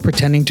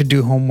pretending to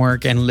do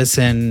homework and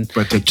listen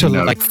to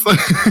like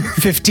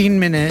 15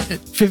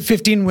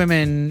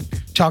 women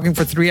talking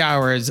for 3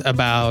 hours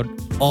about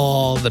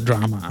all the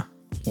drama.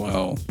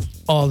 Wow.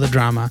 All the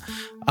drama.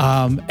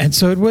 And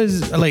so it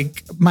was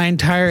like my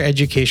entire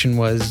education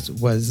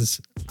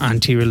was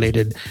auntie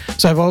related.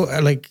 So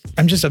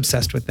I'm just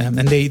obsessed with them.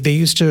 And they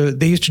used to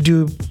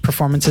do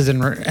performances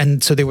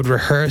and so they would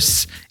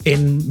rehearse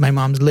in my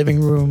mom's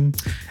living room.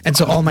 And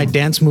so all my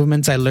dance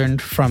movements I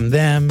learned from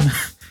them.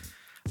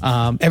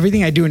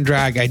 Everything I do in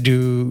drag, I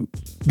do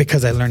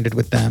because I learned it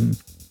with them.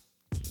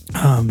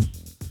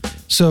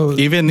 So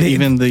even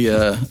the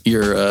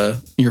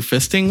your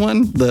fisting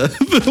one, the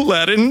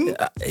Latin.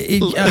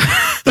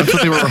 That's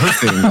what they were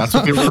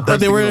rehearsing.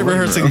 They were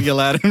rehearsing the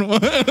Latin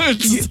one.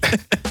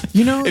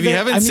 You know, if you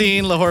haven't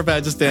seen Lahore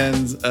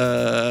Pakistan's,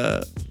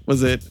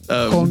 was it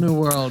Whole New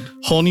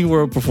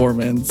World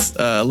performance?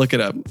 Look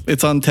it up.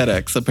 It's on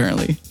TEDx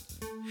apparently.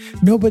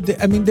 No, but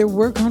there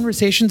were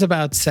conversations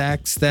about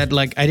sex that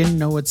like I didn't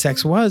know what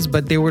sex was,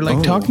 but they were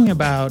like talking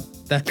about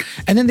that,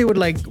 and then they would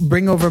like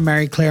bring over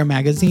Marie Claire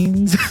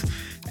magazines,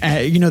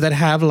 that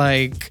have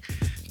like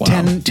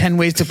 10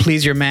 ways to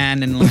please your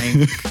man, and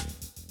like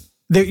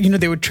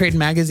they would trade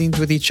magazines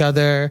with each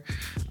other,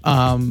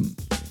 and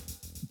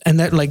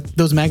that like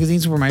those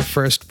magazines were my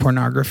first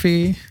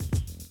pornography.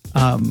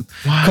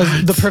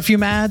 Because the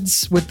perfume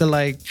ads with the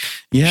like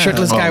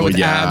shirtless guy with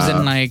abs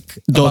and like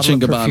Dolce &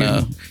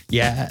 Gabbana.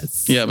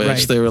 Yes. Yeah,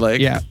 bitch. They were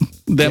like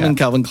them and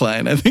Calvin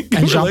Klein, I think.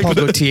 And Jean-Paul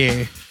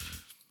Gaultier.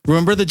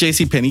 Remember the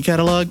JCPenney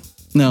catalog?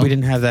 No. We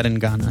didn't have that in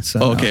Ghana.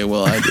 So okay,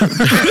 well, I do.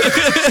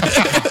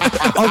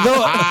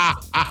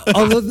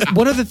 although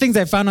one of the things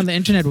I found on the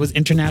internet was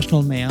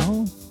international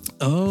mail.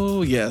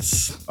 Oh,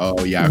 yes.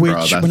 Oh, yeah, Which,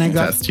 girl.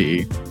 That's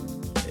when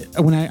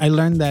when I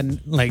learned that,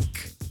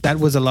 like, that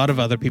was a lot of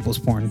other people's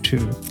porn,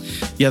 too.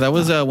 Yeah, that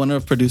was one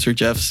of producer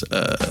Jeff's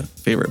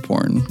favorite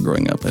porn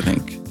growing up, I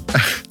think.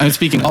 I'm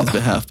speaking on his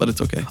behalf, but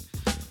it's okay.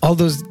 All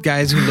those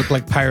guys who look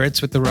like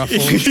pirates with the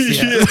ruffles.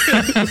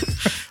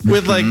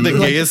 With like the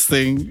gayest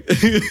thing.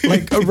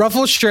 Like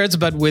ruffle shirts,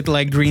 but with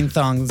like green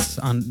thongs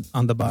on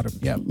the bottom.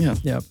 Yeah.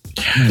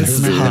 This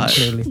is hot.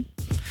 Clearly.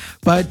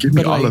 But give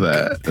me all of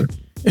that.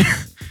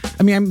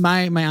 I mean,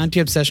 my auntie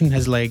obsession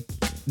has like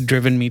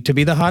driven me to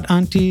be the hot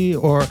auntie,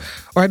 or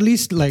at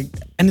least like,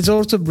 and it's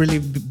also really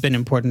been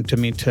important to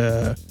me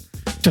to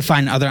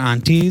find other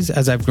aunties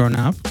as I've grown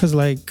up, because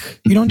like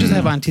you don't just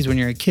have aunties when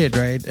you're a kid,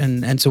 right?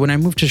 And so when I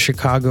moved to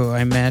Chicago,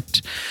 I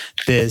met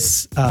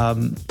this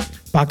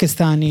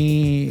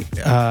Pakistani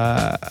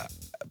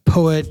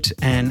poet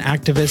and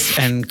activist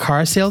and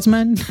car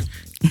salesman.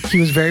 He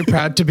was very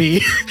proud to be.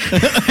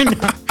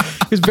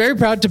 He was very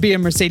proud to be a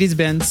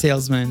Mercedes-Benz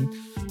salesman,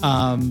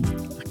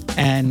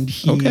 and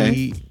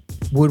he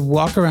would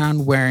walk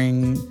around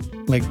wearing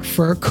like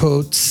fur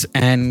coats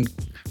and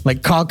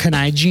like Carl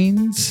Kanai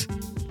jeans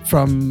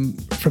from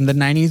the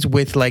 90s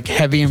with like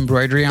heavy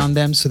embroidery on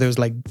them. So there was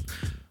like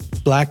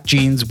black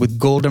jeans with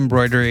gold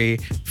embroidery,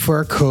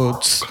 fur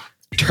coats,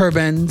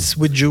 turbans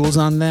with jewels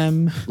on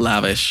them.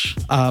 Lavish.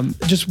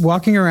 Just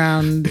walking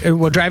around,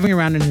 driving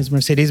around in his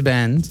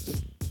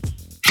Mercedes-Benz.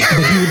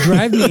 But he would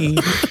drive me.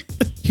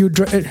 He would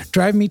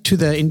drive me to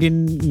the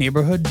Indian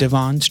neighborhood,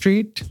 Devon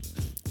Street,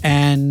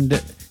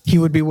 and he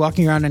would be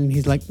walking around and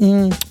he's like,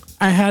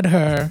 I had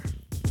her.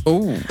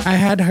 Oh, I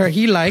had her.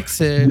 He likes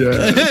it.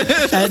 Yeah.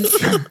 And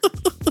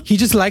he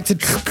just likes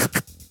it.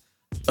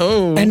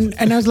 Oh. And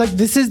I was like,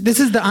 this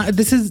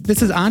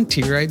is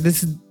auntie, right?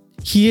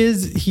 He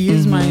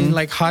is my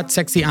like hot,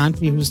 sexy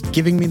auntie who's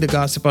giving me the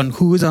gossip on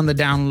who's on the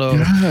down low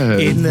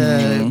in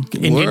the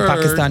Indian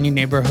Pakistani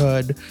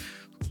neighborhood,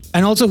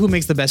 and also who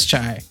makes the best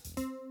chai.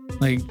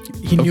 Like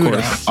he knew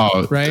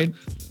that, right?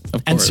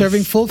 And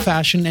serving full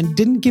fashion and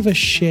didn't give a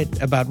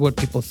shit about what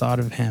people thought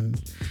of him.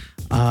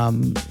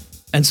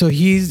 And so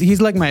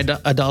he's like my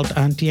adult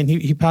auntie, and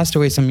he passed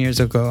away some years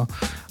ago.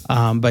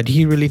 But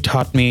he really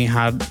taught me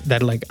how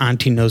that like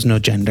auntie knows no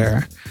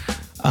gender.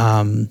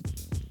 And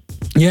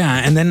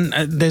then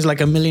there's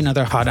like a million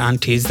other hot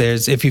aunties.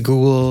 There's, if you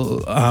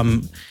Google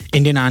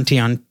Indian auntie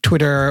on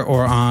Twitter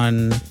or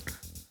on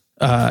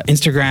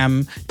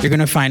Instagram, you're going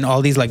to find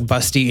all these like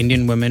busty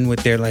Indian women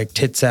with their like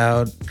tits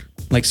out,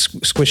 like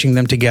squishing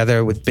them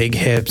together with big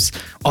hips,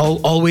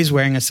 always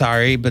wearing a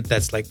sari, but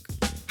that's like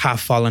half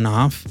fallen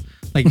off.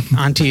 Like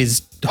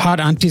hot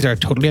aunties are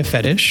totally a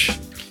fetish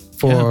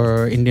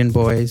for Indian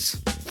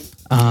boys.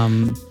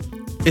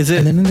 Is it?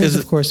 And then there's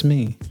of course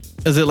me.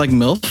 Is it like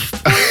MILF?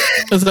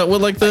 Is that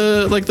what like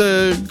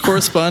the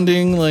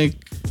corresponding like?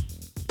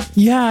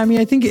 Yeah, I mean,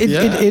 I think it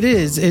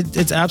is.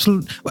 It's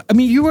absolute. I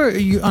mean,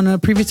 you on a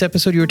previous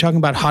episode, you were talking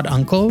about hot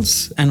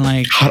uncles and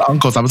like hot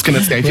uncles. I was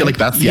gonna say, I feel like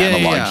that's the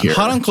analog here.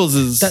 Hot uncles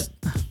is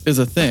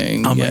a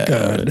thing. Oh my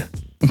god!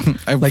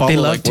 I follow they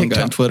love like one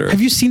guy on Twitter.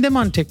 Have you seen them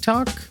on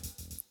TikTok?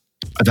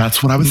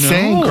 That's what I was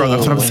saying, girl.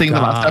 That's what I was saying in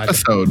the last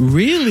episode.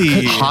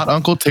 Really? Hot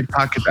uncle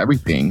TikTok is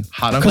everything.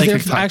 Hot uncle because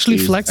TikTok they're actually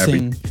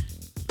flexing.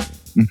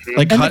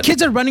 Like, and the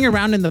kids are running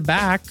around in the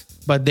back,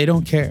 but they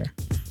don't care.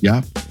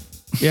 Yeah.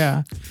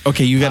 Yeah.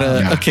 Okay, you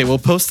gotta. Okay, we'll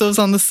post those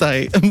on the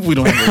site. We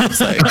don't have a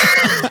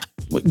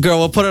website. Girl,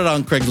 we'll put it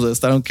on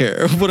Craigslist. I don't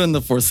care. We'll put it in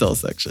the for sale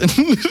section.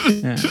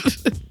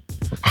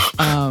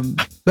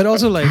 But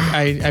also, like,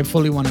 I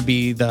fully want to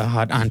be the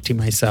hot auntie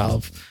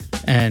myself,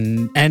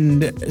 and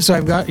so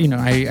I've got,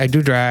 I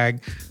do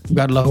drag. I've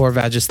got Lahore,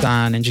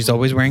 Rajasthan, and she's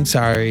always wearing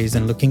saris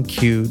and looking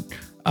cute.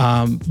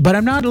 But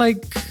I'm not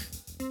like.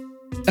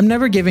 I'm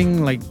never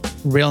giving like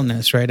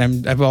realness, right?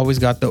 I've always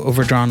got the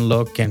overdrawn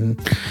look, and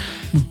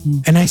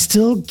I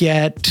still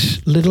get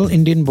little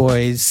Indian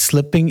boys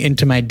slipping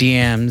into my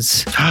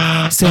DMs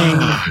saying,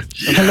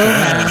 "Hello,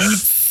 ma'am.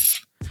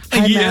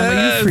 Hi, ma'am.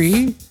 Are you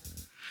free?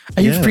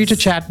 Are you free to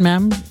chat,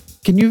 ma'am?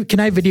 Can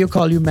I video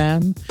call you,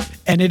 ma'am?"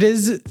 And it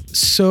is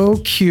so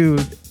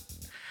cute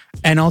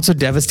and also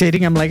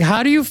devastating. I'm like,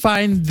 how do you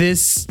find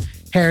this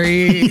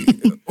hairy,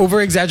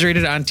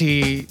 over-exaggerated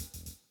auntie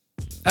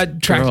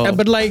attractive?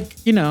 But like,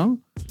 well.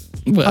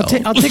 I'll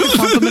take a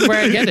compliment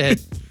where I get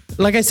it.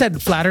 Like I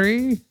said,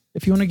 flattery.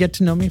 If you want to get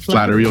to know me,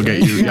 flattery will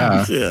get you.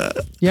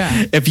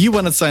 Yeah. If you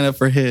want to sign up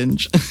for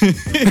Hinge,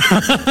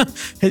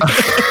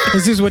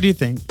 Jesus, what do you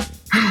think?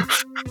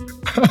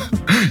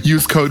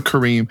 Use code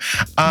Kareem.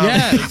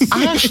 Yes.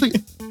 I actually.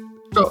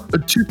 So,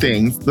 two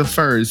things. The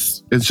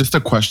first is just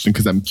a question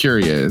because I'm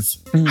curious.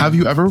 Have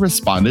you ever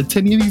responded to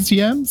any of these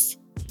DMs?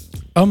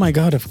 Oh my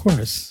God, of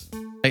course.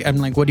 I'm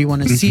like, what do you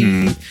want to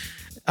see?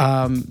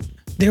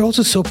 They're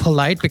also so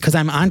polite because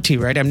I'm auntie,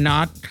 right? I'm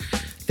not.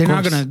 They're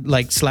not gonna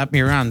like slap me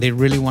around. They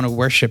really want to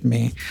worship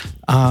me.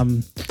 So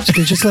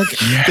they're just like,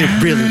 they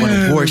really want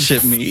to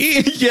worship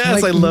me.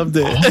 Yes, like, I loved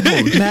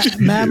it.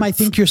 Ma'am, I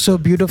think you're so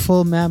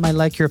beautiful. Ma'am, I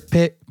like your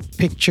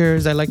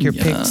pictures. I like your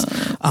pics.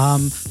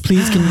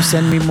 Please, can you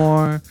send me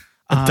more?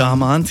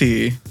 Dumb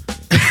auntie.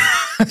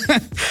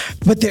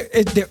 But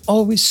they're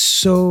always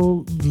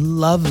so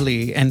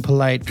lovely and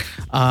polite.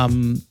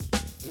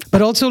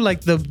 But also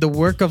like the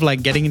work of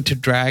like getting into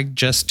drag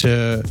just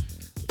to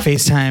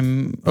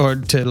FaceTime or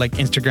to like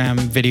Instagram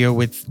video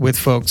with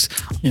folks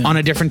on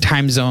a different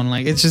time zone.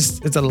 Like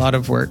it's a lot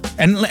of work.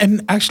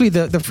 And actually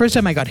the first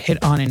time I got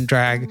hit on in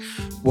drag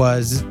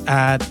was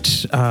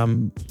at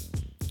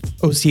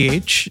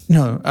OCH.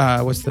 No,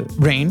 what's the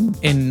Rain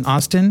in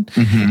Austin.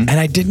 And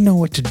I didn't know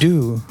what to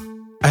do.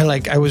 I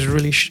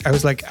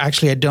was like,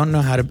 actually, I don't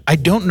know how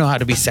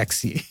to be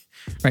sexy,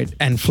 right?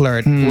 And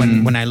flirt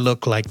when I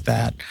look like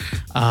that.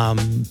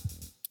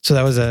 So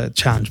that was a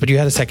challenge, but you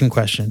had a second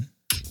question.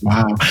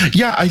 Wow.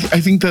 Yeah. I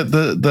think that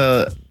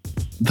the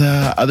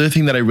other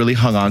thing that I really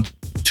hung on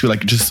to,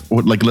 like, just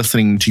like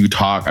listening to you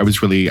talk, I'm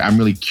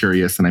really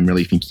curious, and I'm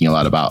really thinking a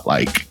lot about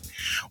like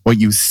what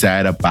you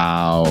said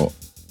about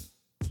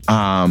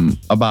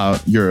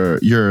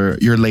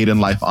your late in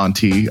life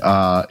auntie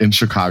in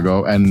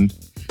Chicago, and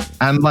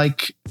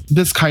like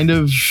this kind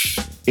of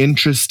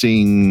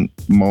interesting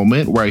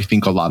moment where I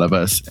think a lot of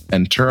us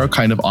enter a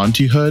kind of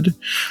auntiehood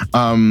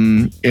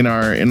I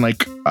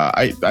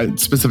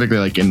specifically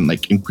like in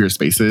queer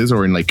spaces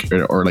or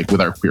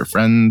with our queer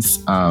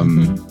friends. I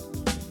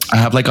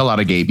have like a lot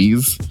of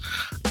gabies.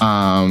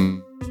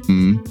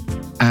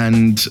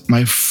 And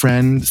my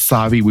friend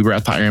Savi, we were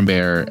at the Iron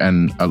Bear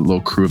and a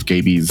little crew of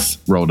gabies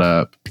rolled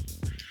up.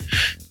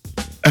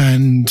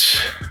 And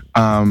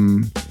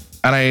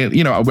I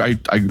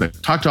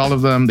talked to all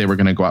of them. They were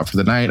going to go out for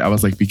the night. I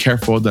was like, be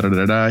careful,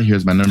 da-da-da-da.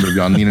 Here's my number if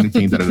y'all need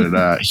anything,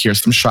 da-da-da-da. Here's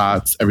some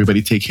shots.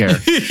 Everybody take care.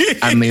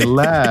 And they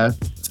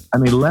left.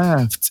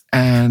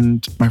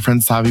 And my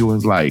friend Savi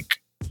was like,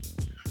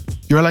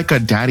 you're like a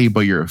daddy,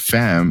 but you're a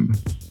femme.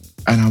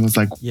 And I was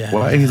like,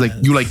 what? And he's like,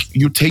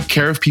 you take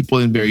care of people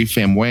in very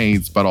femme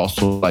ways, but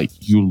also like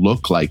you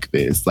look like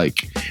this.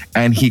 Like,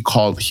 and he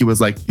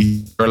was like,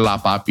 you're la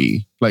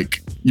papi.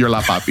 Like, you're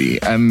la papi.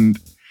 And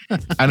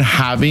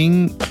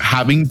having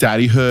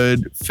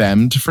daddyhood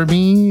femmed for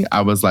me,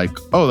 I was like,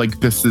 oh, like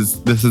this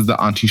is the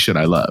auntie shit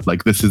I love.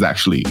 Like, this is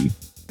actually,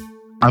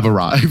 I've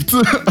arrived.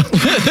 So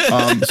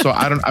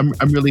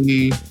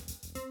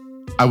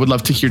I would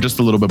love to hear just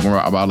a little bit more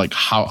about like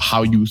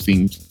how you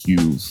think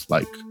you've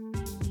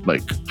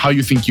how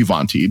you think you've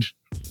auntied.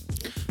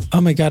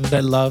 Oh my God, I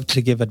love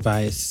to give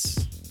advice.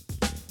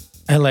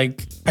 I'm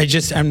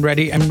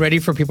ready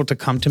for people to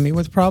come to me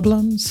with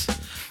problems.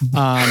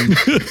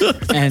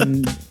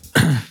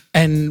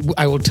 And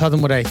I will tell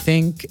them what I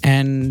think,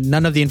 and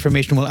none of the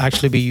information will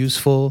actually be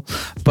useful,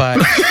 but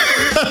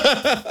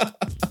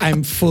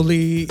I'm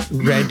fully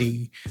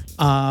ready.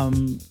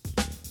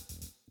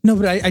 No,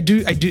 but I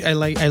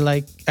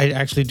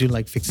actually do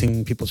like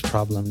fixing people's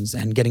problems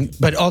and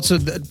but also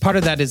part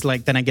of that is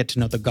like, then I get to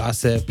know the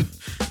gossip.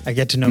 I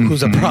get to know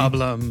who's a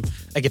problem.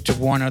 I get to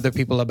warn other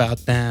people about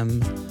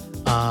them.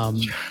 I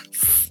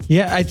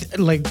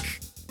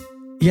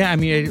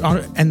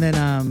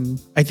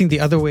think the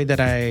other way that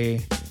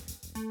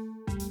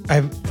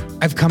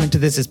I've come into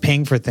this is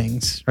paying for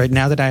things. Right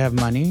now that I have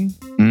money,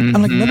 I'm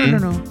like,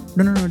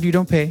 no, you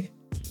don't pay.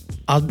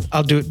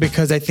 I'll do it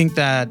because I think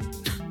that.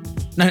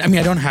 I mean,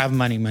 I don't have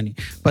money,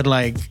 but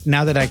like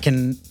now that I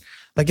can,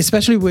 like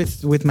especially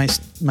with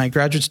my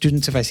graduate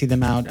students, if I see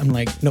them out, I'm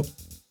like, nope,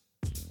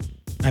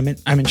 I'm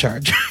in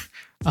charge.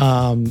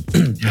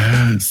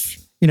 Yes.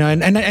 You know,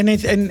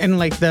 and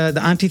like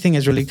the auntie thing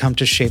has really come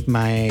to shape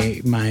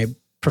my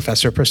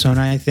professor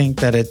persona. I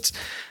think that it's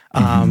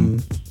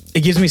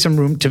it gives me some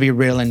room to be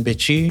real and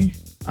bitchy.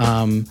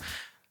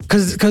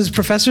 Because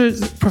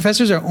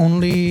professors are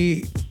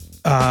only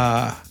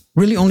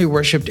really only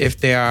worshipped if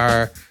they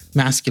are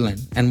masculine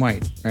and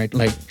white, right?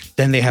 Like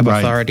then they have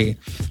authority.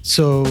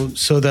 So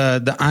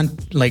the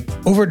aunt, like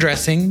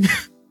overdressing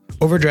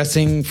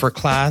for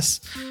class,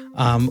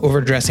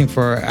 overdressing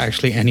for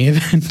actually any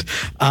event,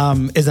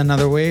 is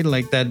another way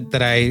like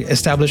that I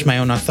establish my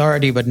own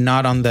authority, but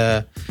not on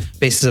the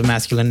basis of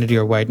masculinity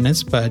or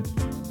whiteness, but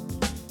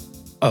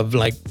of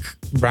like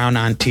brown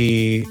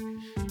auntie,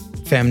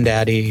 femme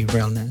daddy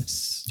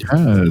realness.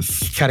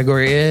 Yes.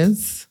 Category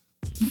is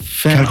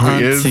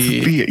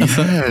auntie.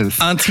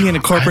 Yes. Auntie in a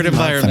corporate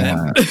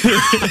environment.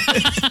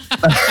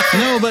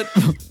 No, but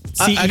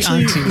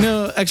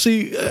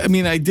actually, I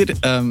mean, I did.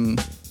 I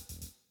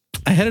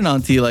had an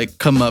auntie like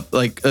come up,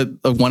 like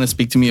want to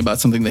speak to me about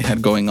something they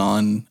had going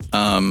on,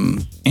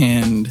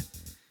 and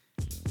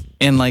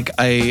like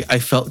I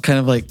felt kind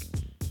of like,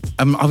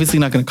 I'm obviously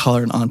not going to call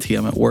her an auntie.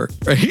 I'm at work,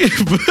 right?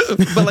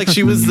 but like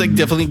she was like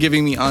definitely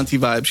giving me auntie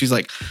vibes. She's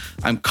like,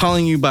 I'm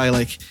calling you by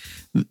like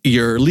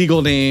your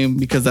legal name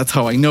because that's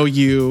how I know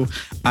you.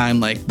 I'm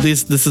like,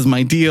 this is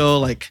my deal.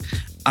 Like,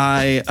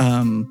 I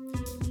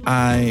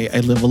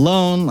live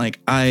alone. Like,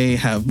 I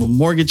have a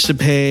mortgage to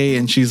pay.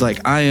 And she's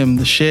like, I am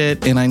the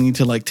shit and I need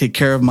to like take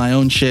care of my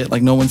own shit.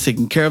 Like, no one's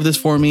taking care of this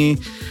for me.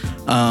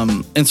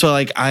 And so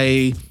like,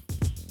 I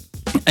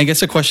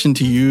guess a question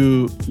to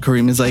you,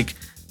 Kareem, is like,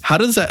 how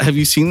does that, have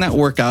you seen that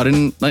work out?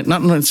 And like,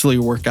 not necessarily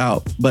work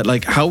out, but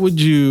like, how would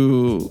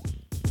you,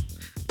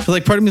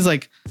 like, part of me is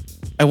like,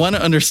 I want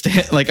to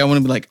understand, like, I want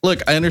to be like,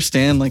 look, I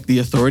understand like the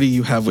authority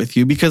you have with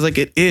you because like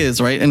it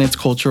is, right? And it's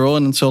cultural.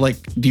 And so like,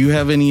 do you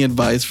have any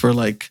advice for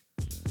like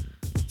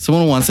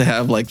someone who wants to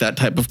have like that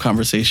type of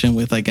conversation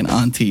with like an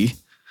auntie?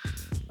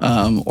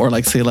 Or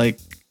like say like,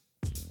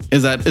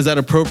 is that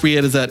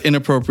appropriate? Is that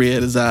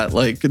inappropriate? Is that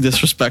like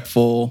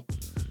disrespectful?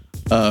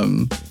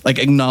 Like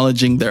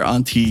acknowledging their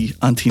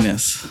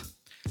auntiness.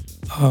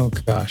 Oh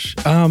gosh.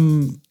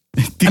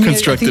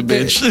 Deconstruct it,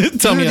 bitch.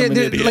 Tell me I'm an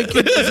idiot. Like,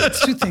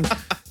 it's two things.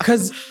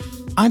 Because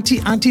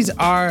aunties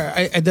are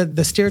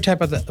the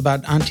stereotype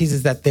about aunties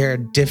is that they're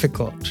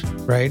difficult,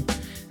 right?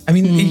 I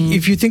mean,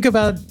 if you think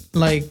about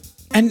like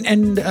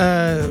and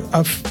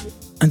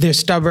they're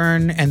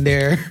stubborn and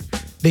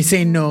they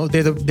say no.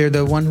 They're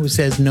the one who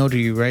says no to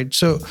you, right?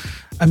 So,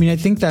 I mean, I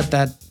think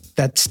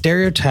that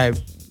stereotype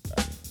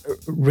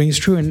rings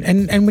true.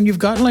 And when you've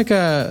got like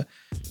a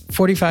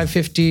 45,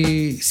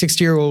 50,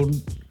 60-year-old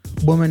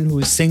woman who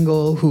is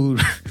single,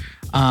 who's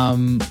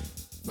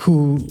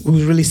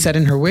really set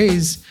in her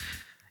ways,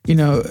 you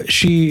know,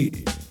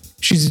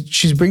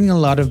 she's bringing a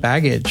lot of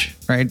baggage,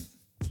 right?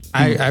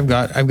 I've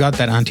got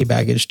that auntie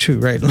baggage too,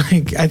 right?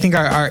 Like, I think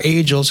our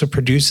age also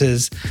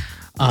produces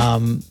a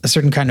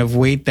certain kind of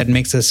weight that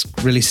makes us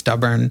really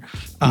stubborn.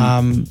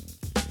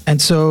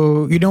 And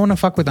so you don't want to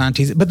fuck with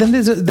aunties. But then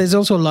there's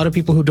also a lot of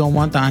people who don't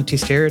want the auntie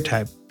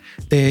stereotype.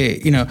 They,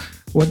 you know,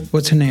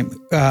 what's her name?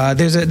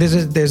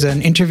 There's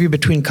an interview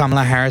between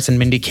Kamala Harris and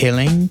Mindy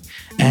Kaling,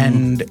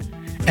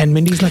 and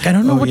Mindy's like, I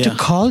don't know what to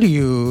call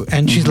you,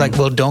 and she's like,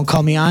 well, don't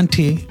call me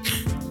auntie,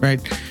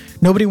 right?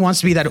 Nobody wants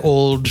to be that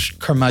old,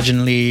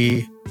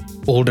 curmudgeonly,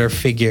 older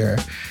figure,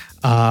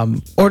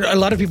 or a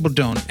lot of people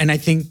don't, and I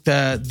think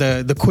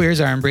the queers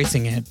are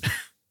embracing it,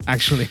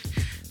 actually,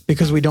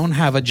 because we don't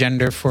have a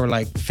gender for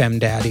like femme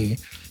daddy.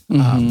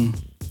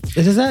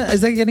 Is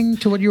that getting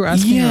to what you were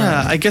asking?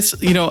 Yeah, I guess,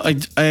 you know, I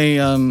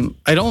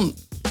don't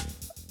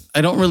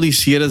really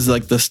see it as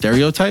like the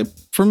stereotype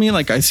for me.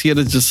 Like, I see it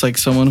as just like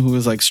someone who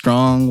is like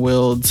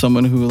strong-willed,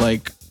 someone who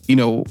like, you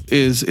know,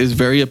 is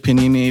very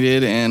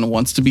opinionated and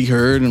wants to be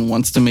heard and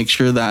wants to make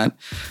sure that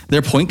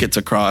their point gets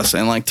across.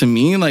 And like, to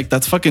me, like,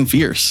 that's fucking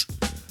fierce.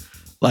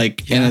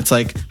 Like, and it's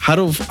like, how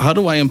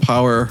do I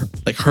empower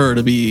like her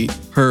to be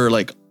her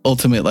like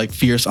ultimate like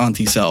fierce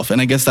auntie self?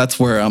 And I guess that's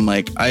where I'm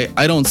like,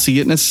 I don't see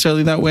it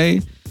necessarily that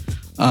way.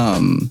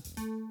 And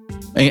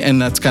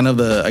that's kind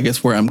of I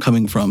guess where I'm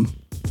coming from.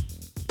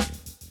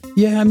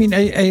 Yeah, I mean,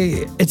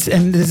 it's,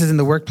 and this is in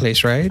the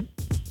workplace, right?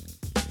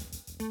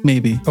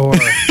 Maybe. Or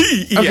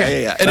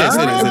yeah. It is.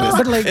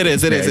 But like, it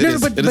is in the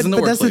workplace.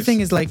 But that's the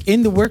thing is like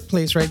in the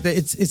workplace, right?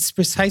 It's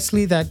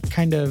precisely that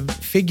kind of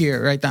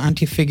figure, right? The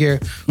auntie figure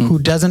who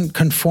doesn't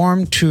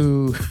conform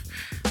to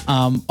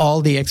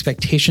all the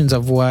expectations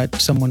of what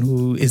someone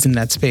who is in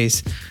that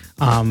space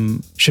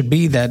should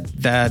be.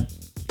 That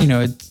you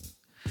know,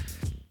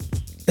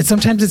 it's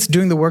sometimes it's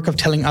doing the work of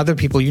telling other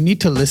people you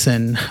need to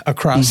listen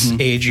across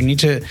age. You need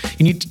to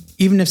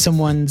even if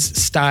someone's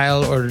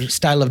style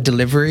of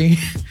delivery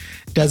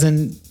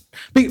doesn't,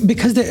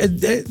 because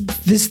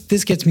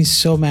this gets me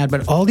so mad.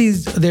 But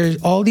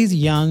there's all these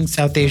young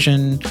South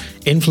Asian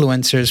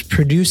influencers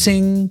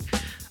producing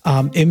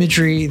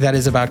imagery that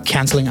is about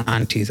canceling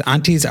aunties.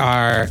 Aunties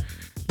are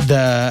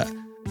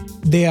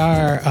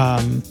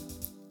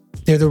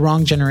they're the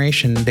wrong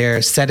generation.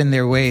 They're set in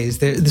their ways.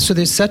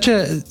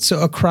 So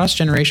across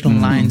generational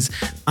lines,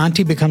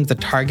 auntie becomes the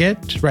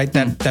target, right?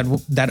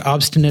 That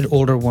obstinate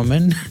older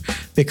woman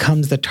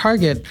becomes the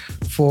target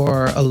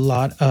for a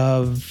lot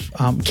of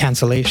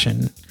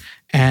cancellation.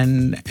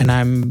 And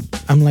I'm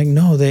like,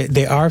 no,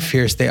 they are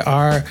fierce. They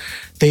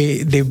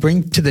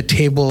bring to the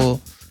table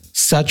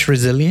such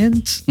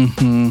resilience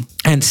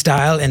and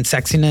style and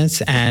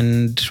sexiness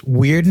and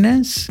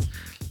weirdness.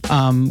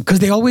 Because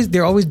they're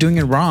always doing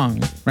it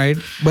wrong, right?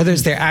 Whether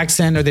it's their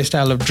accent or their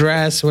style of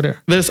dress,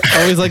 whatever. There's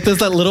always like there's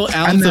that little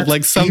ounce of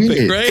like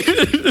something, right?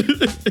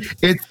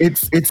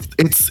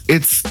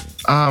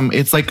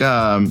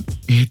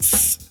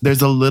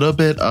 There's a little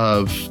bit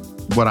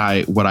of what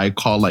I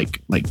call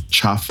like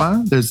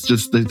chafa. There's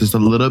a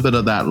little bit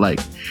of that, like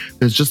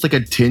there's just like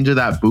a tinge of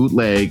that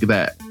bootleg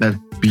that's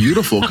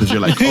beautiful, because you're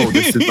like, oh,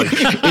 this is like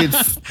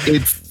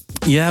it's.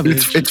 Yeah,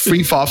 it's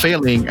free fall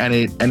failing, and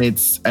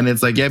it's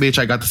like, yeah, bitch,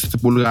 I got this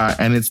pulga,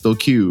 and it's still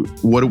cute.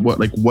 What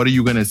are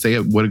you gonna say?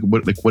 What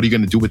are you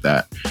gonna do with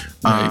that?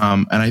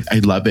 Right. And I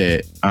love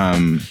it.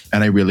 And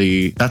I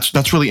really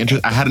that's really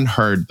interesting. I hadn't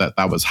heard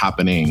that was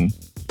happening.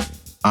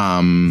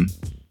 In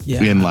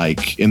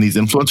these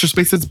influencer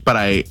spaces, but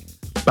I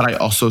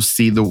also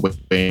see the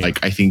way,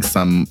 like, I think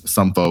some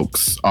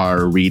folks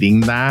are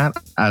reading that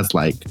as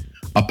like,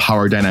 a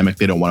power dynamic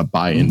they don't want to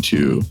buy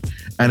into.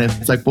 And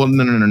it's like, well,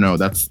 no.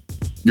 That's,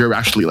 you're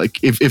actually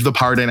like, if the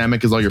power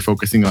dynamic is all you're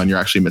focusing on, you're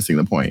actually missing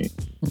the point.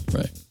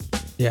 Right.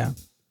 Yeah.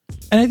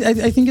 And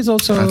I think it's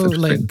also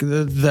like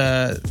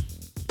the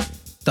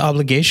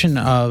obligation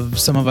of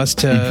some of us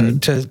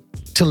to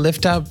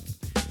lift up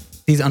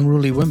these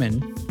unruly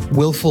women,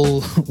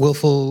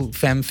 willful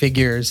femme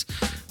figures,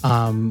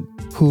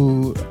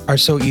 who are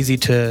so easy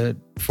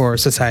for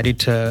society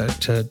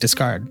to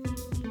discard.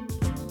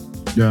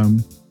 Yeah.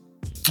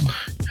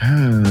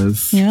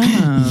 Yes.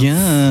 Yeah.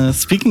 Yeah.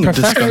 Speaking of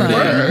discarding,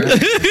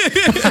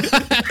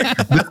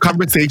 this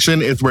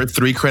conversation is worth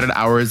 3 credit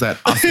hours at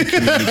Austin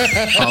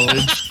Community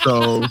College.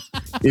 So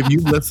if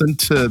you listen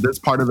to this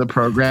part of the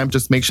program,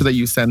 just make sure that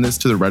you send this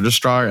to the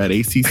registrar at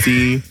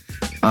ACC,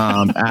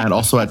 and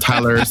also at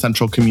Tyler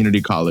Central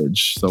Community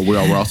College. So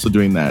we're also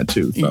doing that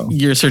too. So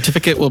your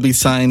certificate will be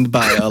signed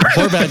by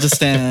Lahore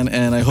Bajistan,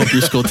 and I hope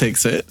your school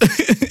takes it.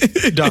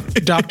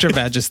 Dr.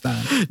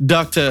 Bajistan.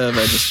 Dr.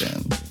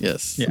 Bajistan.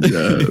 Yes. Yeah.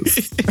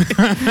 yes.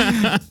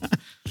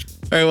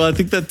 All right, well, I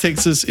think that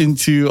takes us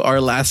into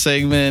our last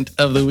segment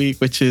of the week,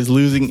 which is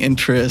losing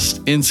interest.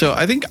 And so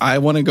I think I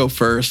want to go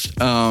first.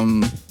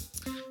 I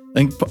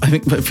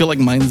feel like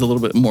mine's a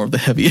little bit more of the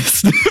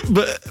heaviest,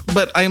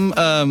 but I'm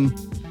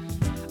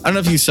I don't know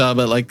if you saw,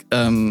 but like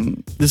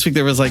this week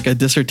there was like a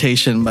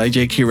dissertation by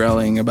J.K.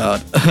 Rowling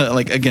about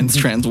like against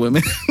trans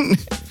women,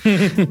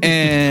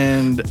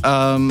 and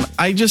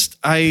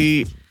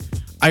I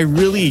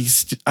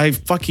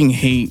fucking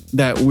hate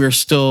that we're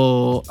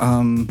still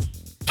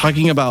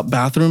talking about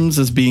bathrooms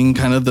as being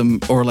kind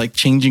of or like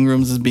changing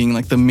rooms as being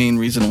like the main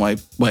reason why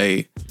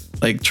like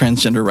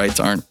transgender rights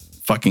aren't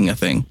fucking a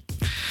thing.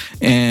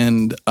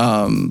 And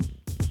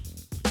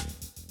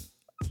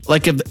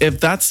like if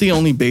that's the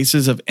only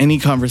basis of any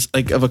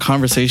of a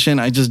conversation,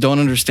 I just don't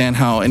understand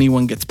how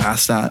anyone gets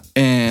past that.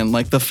 And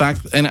like the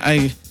fact, and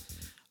I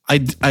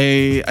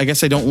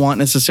guess I don't want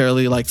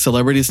necessarily like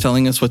celebrities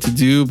telling us what to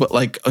do, but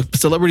like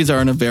celebrities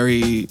are in a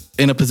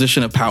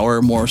position of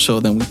power more so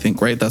than we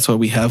think, right? That's why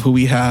we have who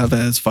we have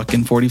as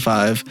fucking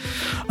 45.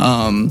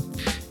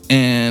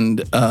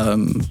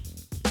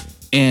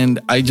 And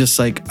I just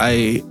like,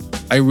 I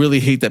really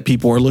hate that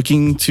people are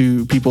looking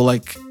to people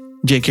like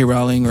J.K.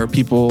 Rowling or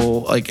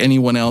people like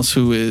anyone else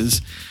who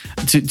is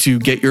to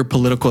get your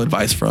political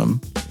advice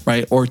from,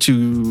 right? Or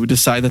to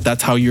decide that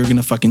that's how you're going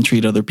to fucking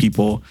treat other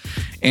people.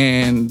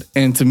 And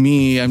to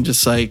me, I'm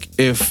just like,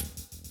 if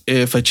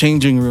a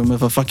changing room,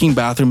 if a fucking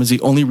bathroom is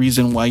the only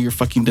reason why you're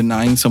fucking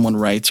denying someone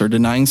rights or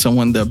denying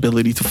someone the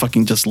ability to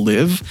fucking just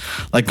live,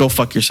 like go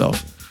fuck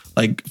yourself.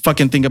 Like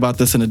fucking think about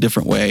this in a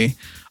different way,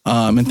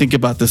 and think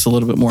about this a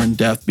little bit more in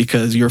depth,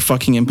 because you're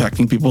fucking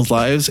impacting people's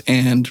lives.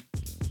 And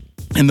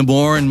the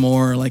more and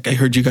more, like I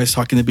heard you guys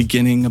talk in the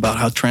beginning about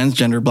how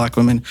transgender Black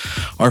women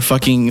are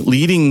fucking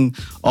leading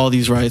all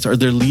these riots, or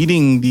they're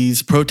leading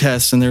these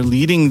protests, and they're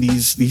leading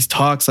these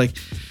talks. Like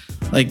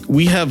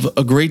we have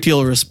a great deal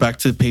of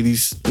respect to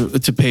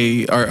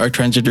pay our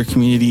transgender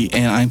community,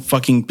 and I'm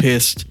fucking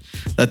pissed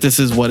that this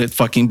is what it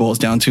fucking boils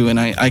down to. And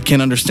I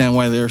can't understand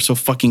why they're so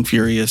fucking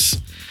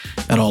furious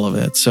at all of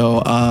it.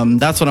 So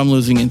that's what I'm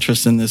losing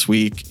interest in this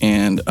week.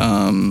 And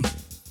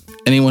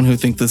anyone who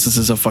thinks this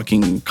is a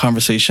fucking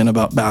conversation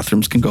about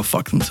bathrooms can go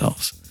fuck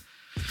themselves.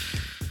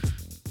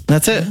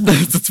 That's it.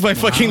 That's my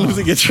fucking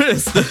losing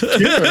interest.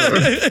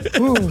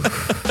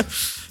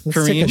 Let's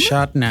Kareem? take a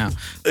shot now.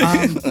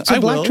 So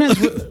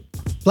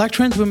Black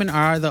trans women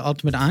are the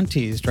ultimate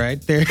aunties,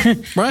 right? They're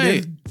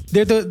right.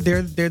 They're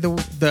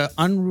the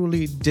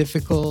unruly,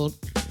 difficult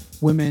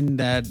women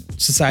that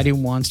society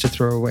wants to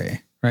throw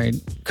away, right?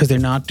 Because they're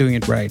not doing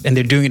it right, and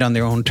they're doing it on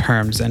their own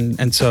terms.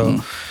 And so,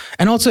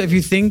 and also, if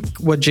you think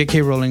what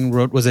J.K. Rowling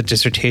wrote was a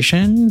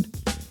dissertation,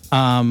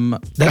 that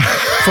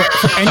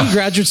for any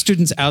graduate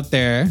students out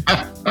there,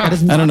 that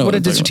is not what a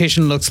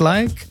dissertation looks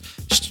like.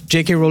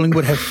 J.K. Rowling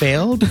would have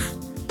failed.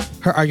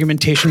 Her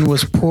argumentation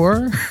was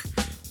poor.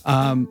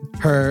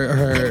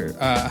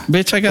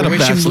 Bitch, I got a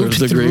bachelor's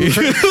degree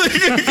from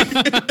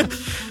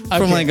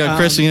like a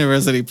Christian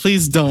university.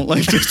 Please don't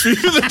like just me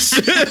for this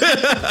shit.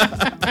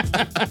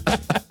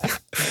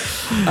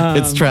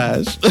 It's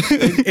trash.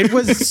 It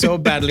was so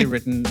badly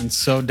written and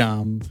so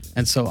dumb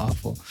and so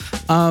awful.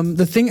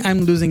 The thing I'm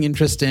losing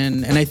interest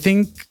in, and I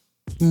think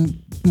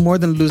more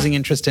than losing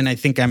interest in, I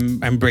think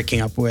I'm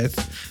breaking up with,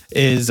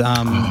 is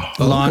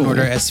Law and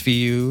Order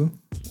SVU.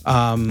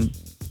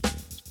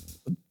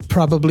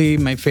 Probably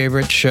my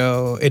favorite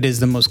show. It is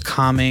the most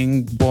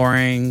calming,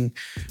 boring,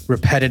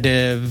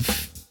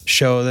 repetitive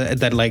show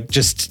that like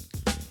just,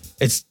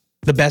 it's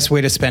the best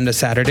way to spend a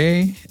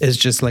Saturday is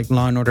just like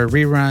Law and Order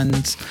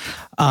reruns.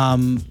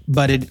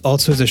 But it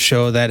also is a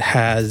show that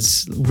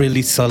has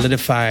really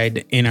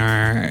solidified in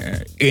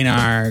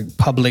our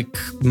public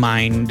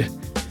mind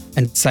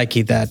and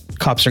psyche that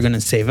cops are going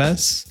to save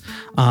us.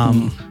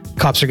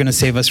 Cops are going to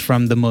save us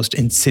from the most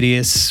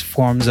insidious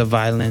forms of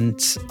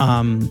violence.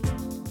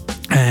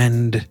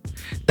 And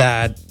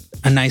that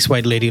a nice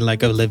white lady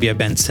like Olivia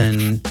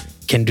Benson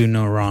can do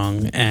no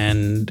wrong.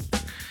 And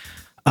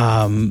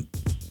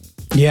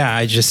Yeah,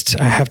 I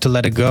have to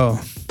let it go.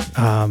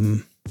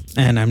 And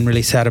I'm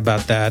really sad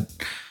about that.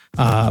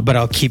 But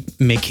I'll keep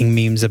making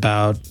memes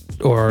about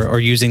or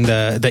using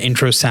the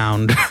intro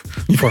sound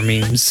for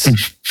memes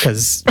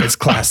because it's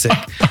classic.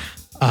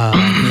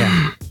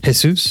 Yeah.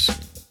 Jesus?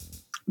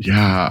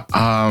 Yeah.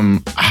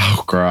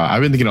 Oh, girl.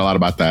 I've been thinking a lot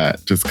about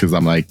that just because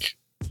I'm like,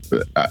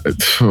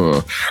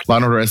 Law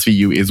and Order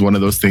SVU is one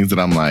of those things that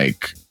I'm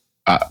like,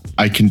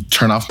 I can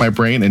turn off my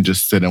brain and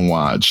just sit and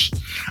watch,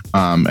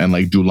 and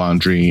like do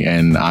laundry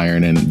and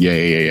iron and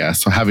yeah.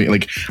 So having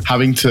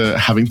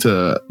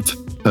to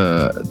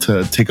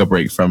take a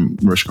break from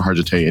Mariska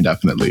Hargitay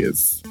indefinitely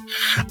is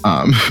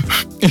a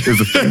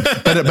thing,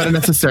 but a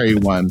necessary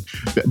one.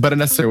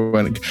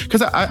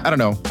 Because I don't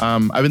know.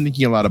 I've been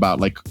thinking a lot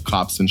about like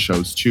cops and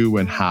shows too,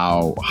 and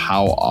how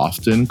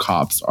often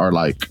cops are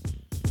like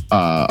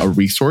a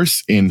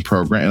resource in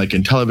program, like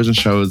in television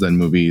shows and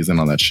movies and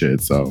all that shit.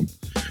 So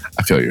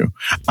I feel you.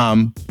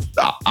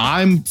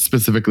 I'm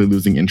specifically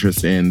losing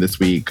interest in this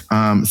week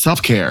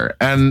self-care,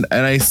 and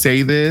I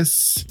say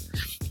this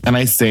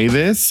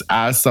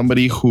as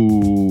somebody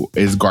who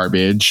is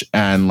garbage,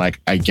 and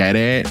like I get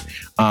it.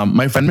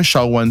 My friend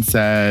Michelle once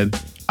said,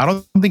 I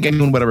don't think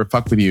anyone would ever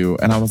fuck with you.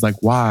 And I was like,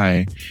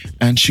 why?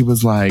 And she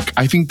was like,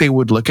 I think they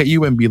would look at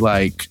you and be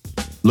like,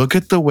 look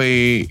at the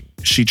way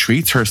she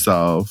treats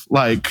herself.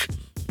 Like,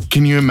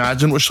 can you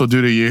imagine what she'll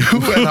do to you?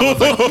 And I was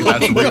like,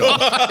 that's real.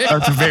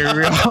 That's very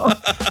real.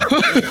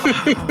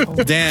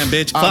 Damn,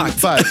 bitch.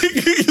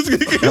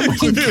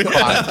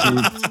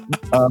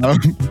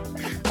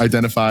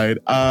 Identified.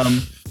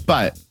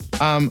 But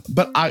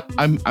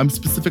I'm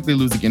specifically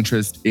losing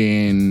interest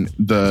in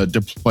the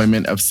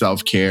deployment of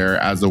self-care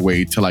as a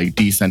way to like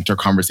decenter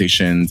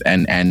conversations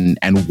and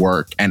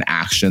work and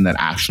action that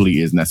actually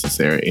is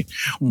necessary.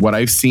 What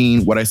I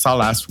saw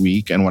last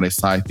week, and what I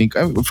saw, I think,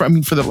 for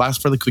the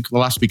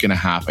last week and a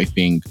half, I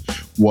think,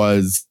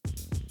 was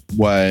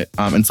what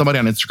and somebody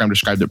on Instagram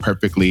described it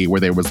perfectly, where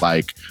they was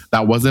like,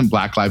 that wasn't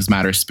Black Lives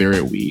Matter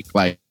Spirit Week.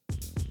 Like,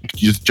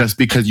 just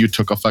because you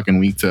took a fucking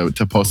week to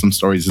post some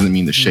stories doesn't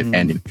mean the shit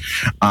ended.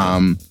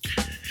 And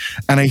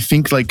I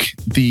think like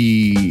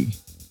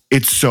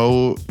it's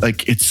so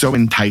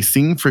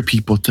enticing for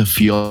people to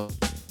feel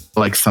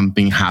like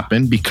something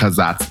happened, because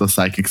that's the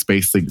psychic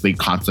space they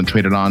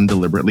concentrated on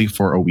deliberately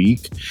for a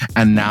week.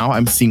 And now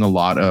I'm seeing a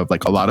lot of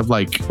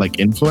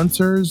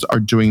influencers are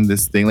doing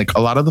this thing. Like,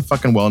 a lot of the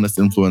fucking wellness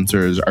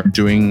influencers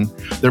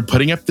they're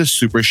putting up this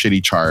super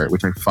shitty chart,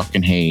 which I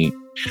fucking hate.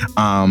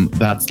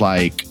 That's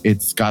like,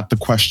 it's got the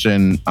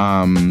question,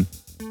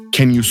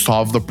 can you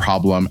solve the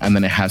problem? And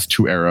then it has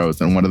two arrows,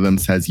 and one of them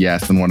says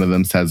yes and one of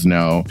them says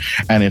no.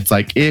 And it's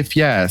like, if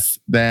yes,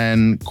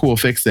 then cool,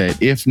 fix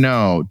it. If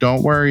no,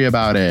 don't worry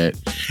about it.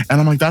 And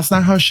I'm like, that's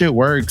not how shit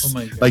works.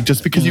 Like,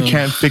 just because you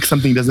can't fix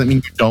something doesn't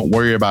mean you don't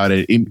worry about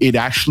it. It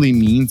actually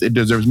means it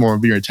deserves more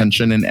of your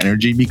attention and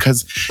energy,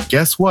 because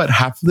guess what?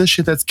 Half of the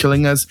shit that's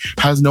killing us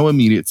has no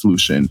immediate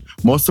solution.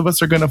 Most of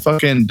us are gonna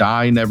fucking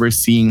die never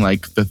seeing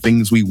like the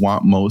things we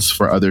want most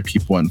for other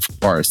people and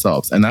for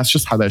ourselves. And that's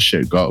just how that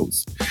shit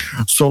goes.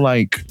 So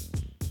like,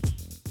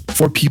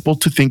 for people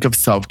to think of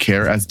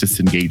self-care as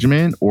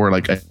disengagement or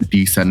like a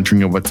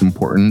decentering of what's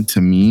important,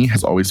 to me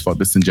has always felt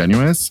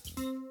disingenuous.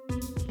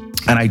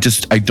 And I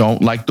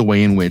don't like the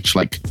way in which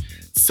like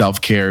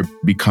self-care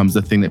becomes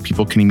a thing that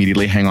people can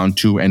immediately hang on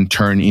to and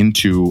turn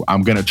into,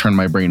 I'm going to turn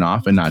my brain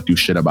off and not do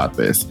shit about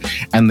this.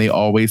 And they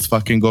always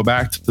fucking go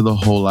back to the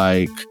whole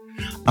like,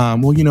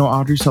 well, you know,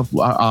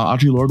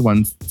 Audre Lorde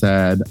once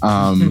said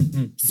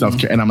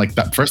self-care. And I'm like,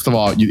 that, first of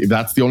all, if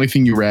that's the only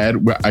thing you read,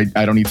 I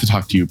don't need to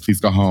talk to you. Please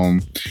go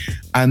home.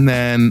 And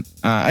then,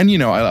 and you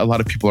know, a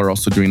lot of people are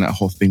also doing that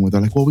whole thing where they're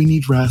like, well, we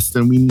need rest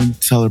and we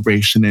need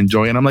celebration and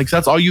joy. And I'm like,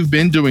 that's all you've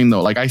been doing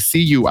though. Like, I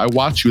see you, I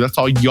watch you. That's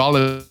all y'all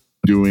are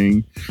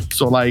doing.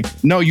 So like,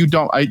 no, you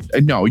don't.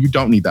 No, you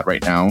don't need that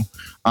right now.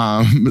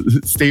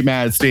 Stay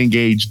mad, stay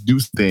engaged, do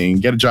something,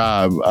 get a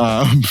job.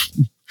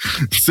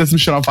 Set some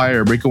shit on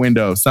fire, break a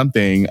window,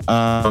 something.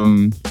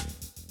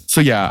 So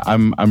yeah,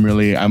 I'm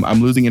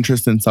losing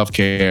interest in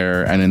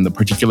self-care and in the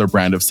particular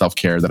brand of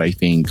self-care that I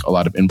think a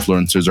lot of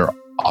influencers are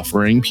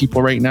offering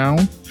people right now.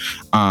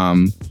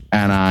 And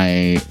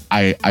I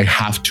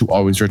have to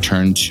always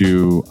return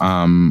to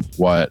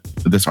what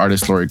this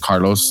artist Lori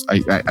Carlos.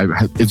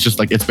 It's just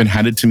like, it's been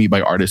handed to me by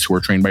artists who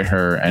were trained by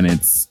her, and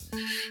it's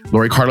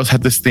Lori Carlos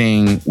had this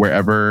thing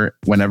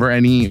whenever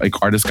any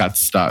like artist got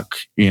stuck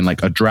in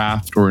like a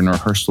draft or in a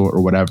rehearsal or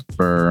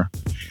whatever,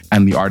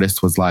 and the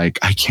artist was like,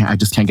 I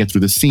just can't get through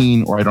the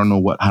scene, or I don't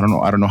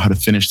know how to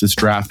finish this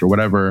draft or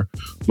whatever.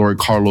 Lori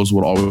Carlos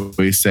would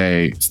always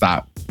say,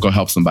 stop, go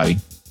help somebody.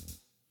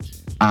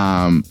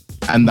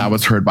 And that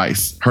was her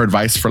advice. Her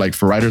advice for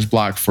writer's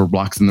block, for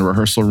blocks in the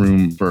rehearsal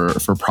room,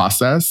 for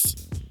process,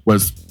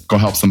 was go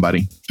help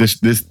somebody. This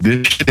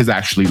is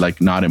actually like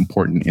not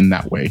important in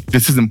that way.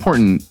 This is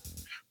important,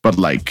 but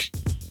like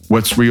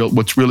what's real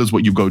is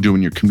what you go do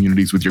in your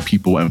communities with your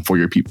people and for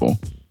your people.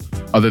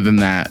 Other than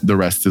that, the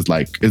rest is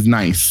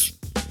nice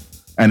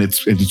and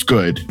it's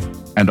good,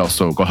 and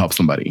also go help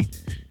somebody.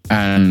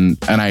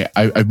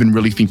 I've been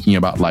really thinking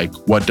about like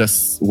what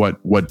does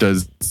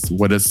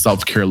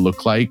self-care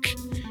look like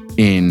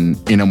in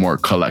a more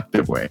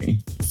collective way.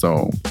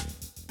 So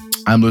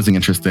I'm losing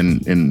interest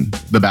in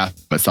the bath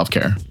of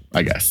self-care,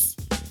 I guess.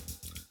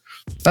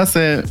 That's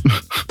it.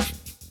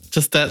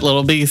 Just that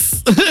little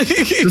piece.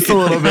 Just a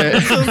little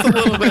bit. Just a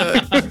little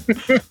bit.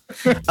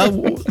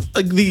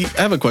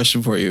 I have a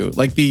question for you.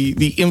 Like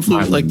the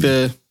influence, like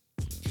the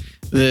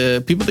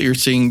people that you're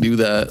seeing do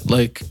that.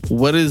 Like,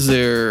 what is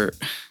their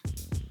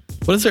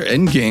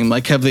end game?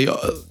 Like, have they?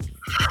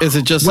 Is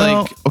it just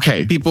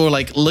okay? People are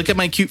like, look at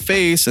my cute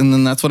face, and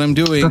then that's what I'm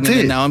doing. And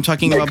then now I'm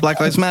talking about Black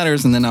Lives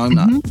Matters, and then now I'm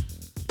not.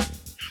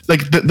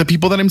 Like the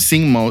people that I'm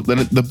seeing most,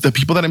 the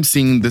people that I'm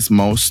seeing this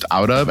most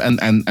out of, and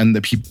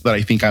the people that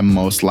I think I'm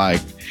most like,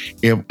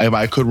 if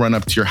I could run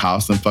up to your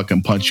house and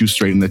fucking punch you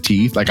straight in the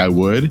teeth, like I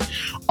would,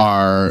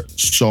 are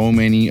so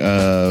many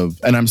of,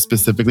 and I'm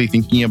specifically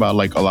thinking about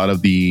like a lot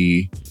of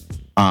the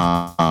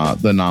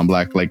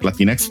non-Black, like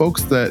Latinx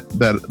folks that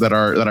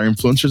are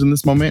influencers in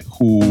this moment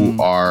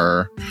who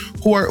are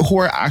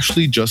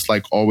actually just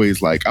like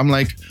always like, I'm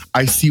like,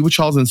 I see what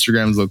y'all's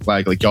Instagrams look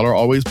like y'all are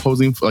always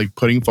posing for, like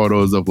putting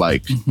photos of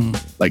like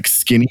like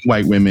skinny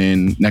white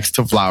women next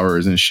to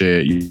flowers and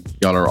shit.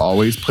 Y'all are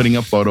always putting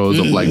up photos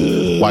of like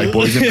white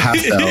boys in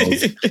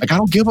pastels. Like I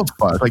don't give a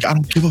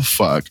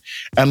fuck.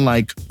 And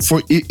like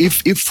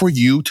if for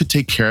you to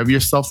take care of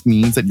yourself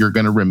means that you're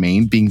gonna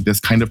remain being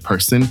this kind of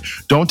person,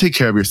 don't take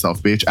care of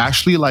yourself, bitch.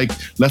 Actually, like,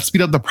 let's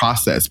speed up the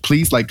process.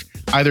 Please, like,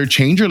 either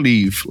change or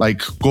leave,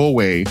 like, go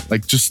away,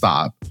 like, just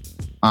stop.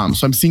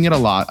 So I'm seeing it a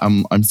lot.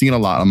 I'm seeing it a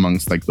lot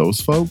amongst like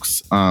those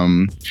folks.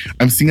 I'm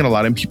seeing it a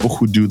lot in people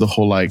who do the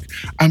whole like,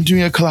 I'm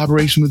doing a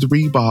collaboration with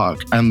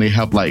Reebok, and they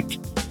have like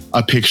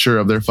a picture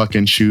of their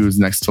fucking shoes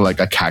next to like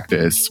a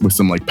cactus with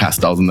some like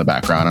pastels in the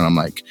background, and I'm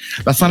like,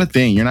 that's not a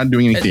thing. You're not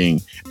doing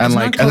anything. And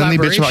like, and then they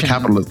bitch about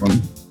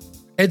capitalism.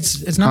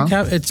 It's not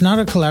it's not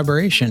a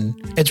collaboration.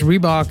 It's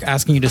Reebok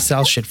asking you to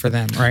sell shit for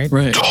them, right?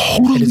 Right.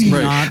 Totally.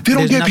 They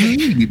don't get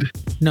paid.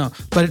 No,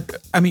 but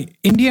I mean,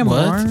 India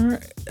Moore,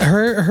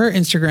 her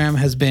Instagram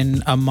has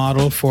been a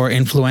model for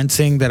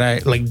influencing that I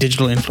like,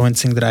 digital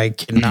influencing that I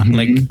cannot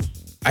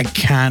I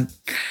can't.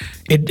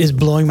 It is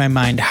blowing my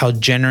mind how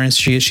generous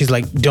she is. She's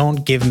like,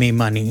 don't give me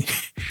money.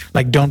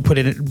 Like, don't put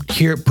it in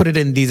here, put it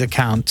in these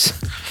accounts.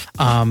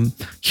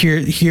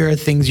 Here are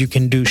things you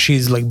can do.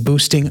 She's like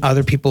boosting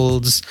other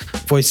people's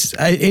voices.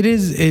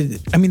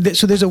 I mean,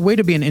 so there's a way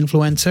to be an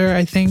influencer,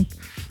 I think.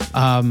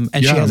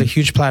 She has a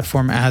huge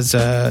platform as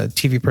a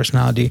TV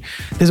personality.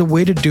 There's a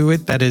way to do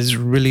it that is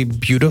really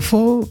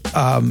beautiful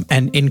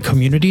and in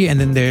community. And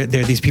then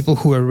there are these people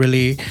who are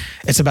really,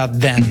 it's about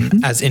them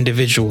as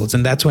individuals.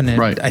 And that's when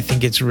I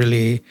think it's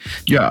really,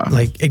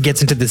 like it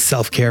gets into this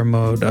self-care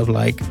mode of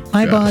like,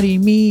 my body,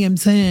 me, I'm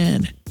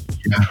sad.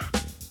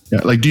 Yeah,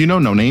 like, do you know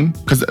No Name?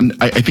 Because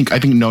I think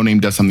No Name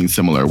does something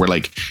similar, where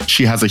like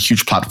she has a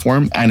huge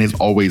platform and is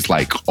always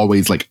like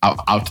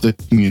out to the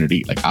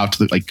community, like out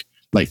to the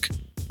like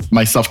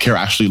my self-care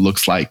actually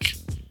looks like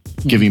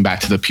giving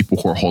back to the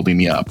people who are holding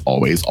me up.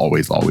 Always.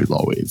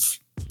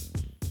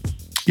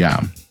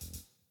 Yeah.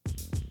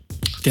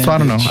 Damn, so I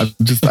don't know. I've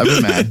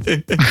been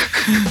mad.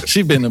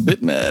 She's been a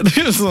bit mad.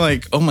 It was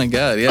like, oh my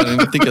God. Yeah, I didn't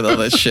even think of all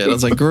that shit. I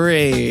was like,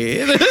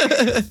 great.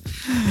 I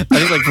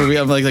think like for me,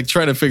 I'm like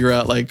trying to figure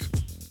out like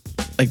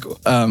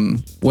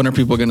when are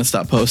people going to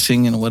stop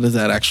posting, and what does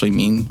that actually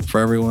mean for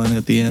everyone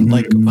at the end?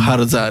 Like, how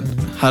does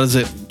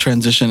it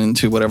transition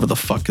into whatever the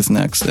fuck is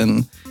next?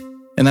 And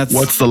that's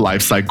what's the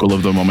life cycle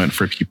of the moment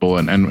for people,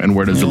 and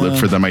where does it live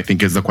for them? I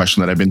think is the question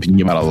that I've been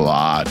thinking about a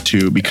lot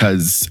too,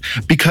 because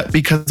I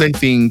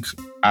think,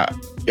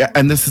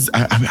 and this is,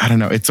 I don't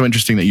know. It's so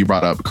interesting that you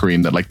brought up,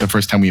 Kareem, that like the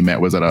first time we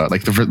met was at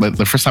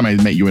the first time I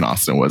met you in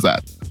Austin was it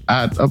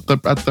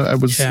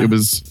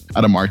was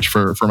at a march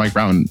for Mike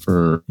Brown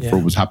for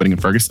what was happening in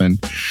Ferguson,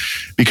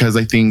 because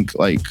I think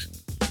like,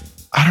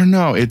 I don't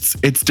know, it's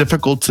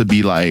difficult to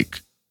be like,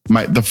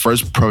 the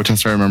first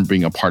protest I remember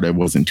being a part of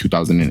was in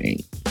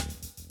 2008.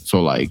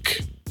 So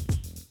like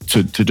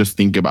to just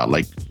think about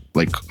like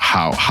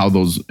how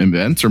those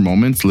events or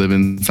moments live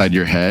inside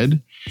your head,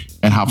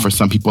 and how for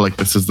some people like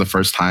this is the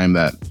first time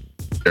that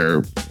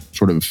they're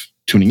sort of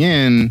tuning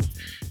in.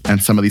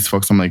 And some of these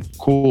folks, I'm like,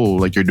 cool,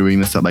 like you're doing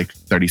this at like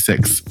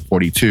 36,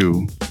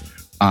 42,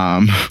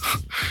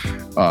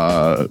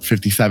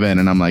 57.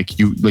 And I'm like,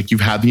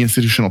 you've had the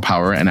institutional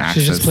power and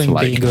access to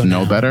like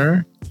know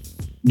better.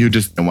 You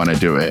just don't want to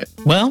do it.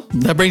 Well,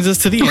 that brings us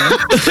to the end.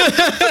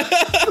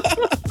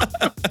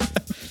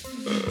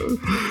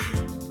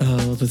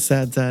 Oh, the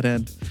sad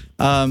end.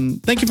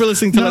 Thank you for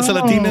listening to Las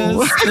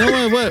Latinas.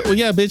 No, what? Well,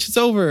 yeah, bitch, it's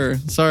over.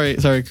 Sorry,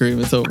 Kareem,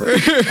 it's over.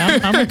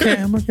 I'm okay.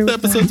 The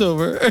episode's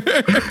over.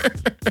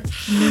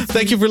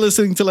 Thank you for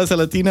listening to Las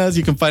Latinas.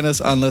 You can find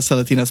us on Las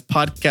Latinas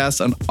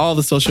podcast on all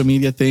the social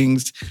media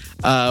things.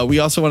 We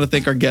also want to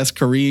thank our guest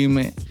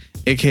Kareem,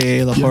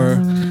 aka Lahore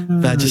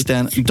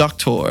Vagistan,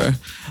 Dr.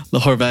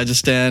 Lahore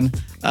Vagistan.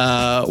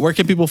 Where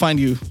can people find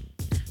you?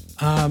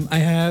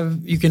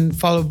 You can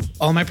follow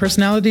all my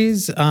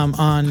personalities on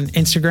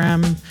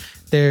Instagram.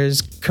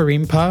 There's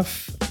Kareem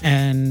Puff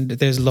and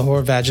there's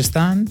Lahore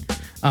Vagistan,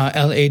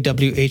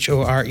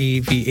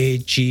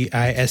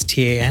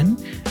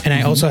 LAWHOREVAGISTAN. And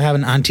I also have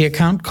an auntie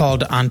account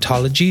called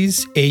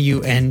Ontologies,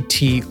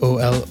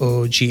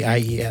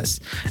 AUNTOLOGIES.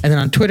 And then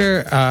on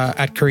Twitter,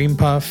 at Kareem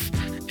Puff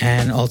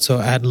and also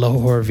at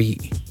Lahore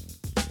V.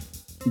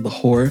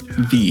 Lahore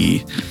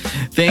V.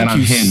 Thank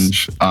and you.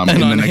 On Hinge. In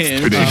the next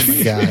Hinge. 2 days. Oh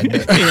my God.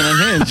 And on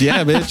Hinge,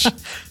 yeah, bitch.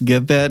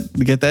 Get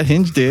that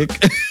Hinge dick.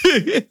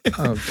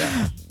 Oh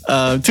God.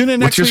 Tune in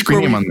next What's your week. screen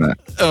name on that?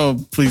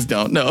 Oh, please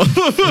don't. No.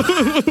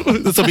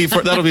 That'll be for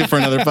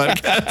another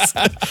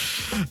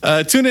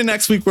podcast. Tune in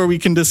next week where we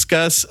can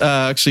discuss.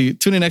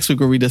 Tune in next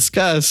week where we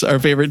discuss our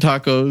favorite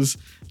tacos.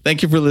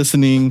 Thank you for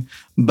listening.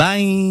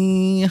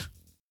 Bye.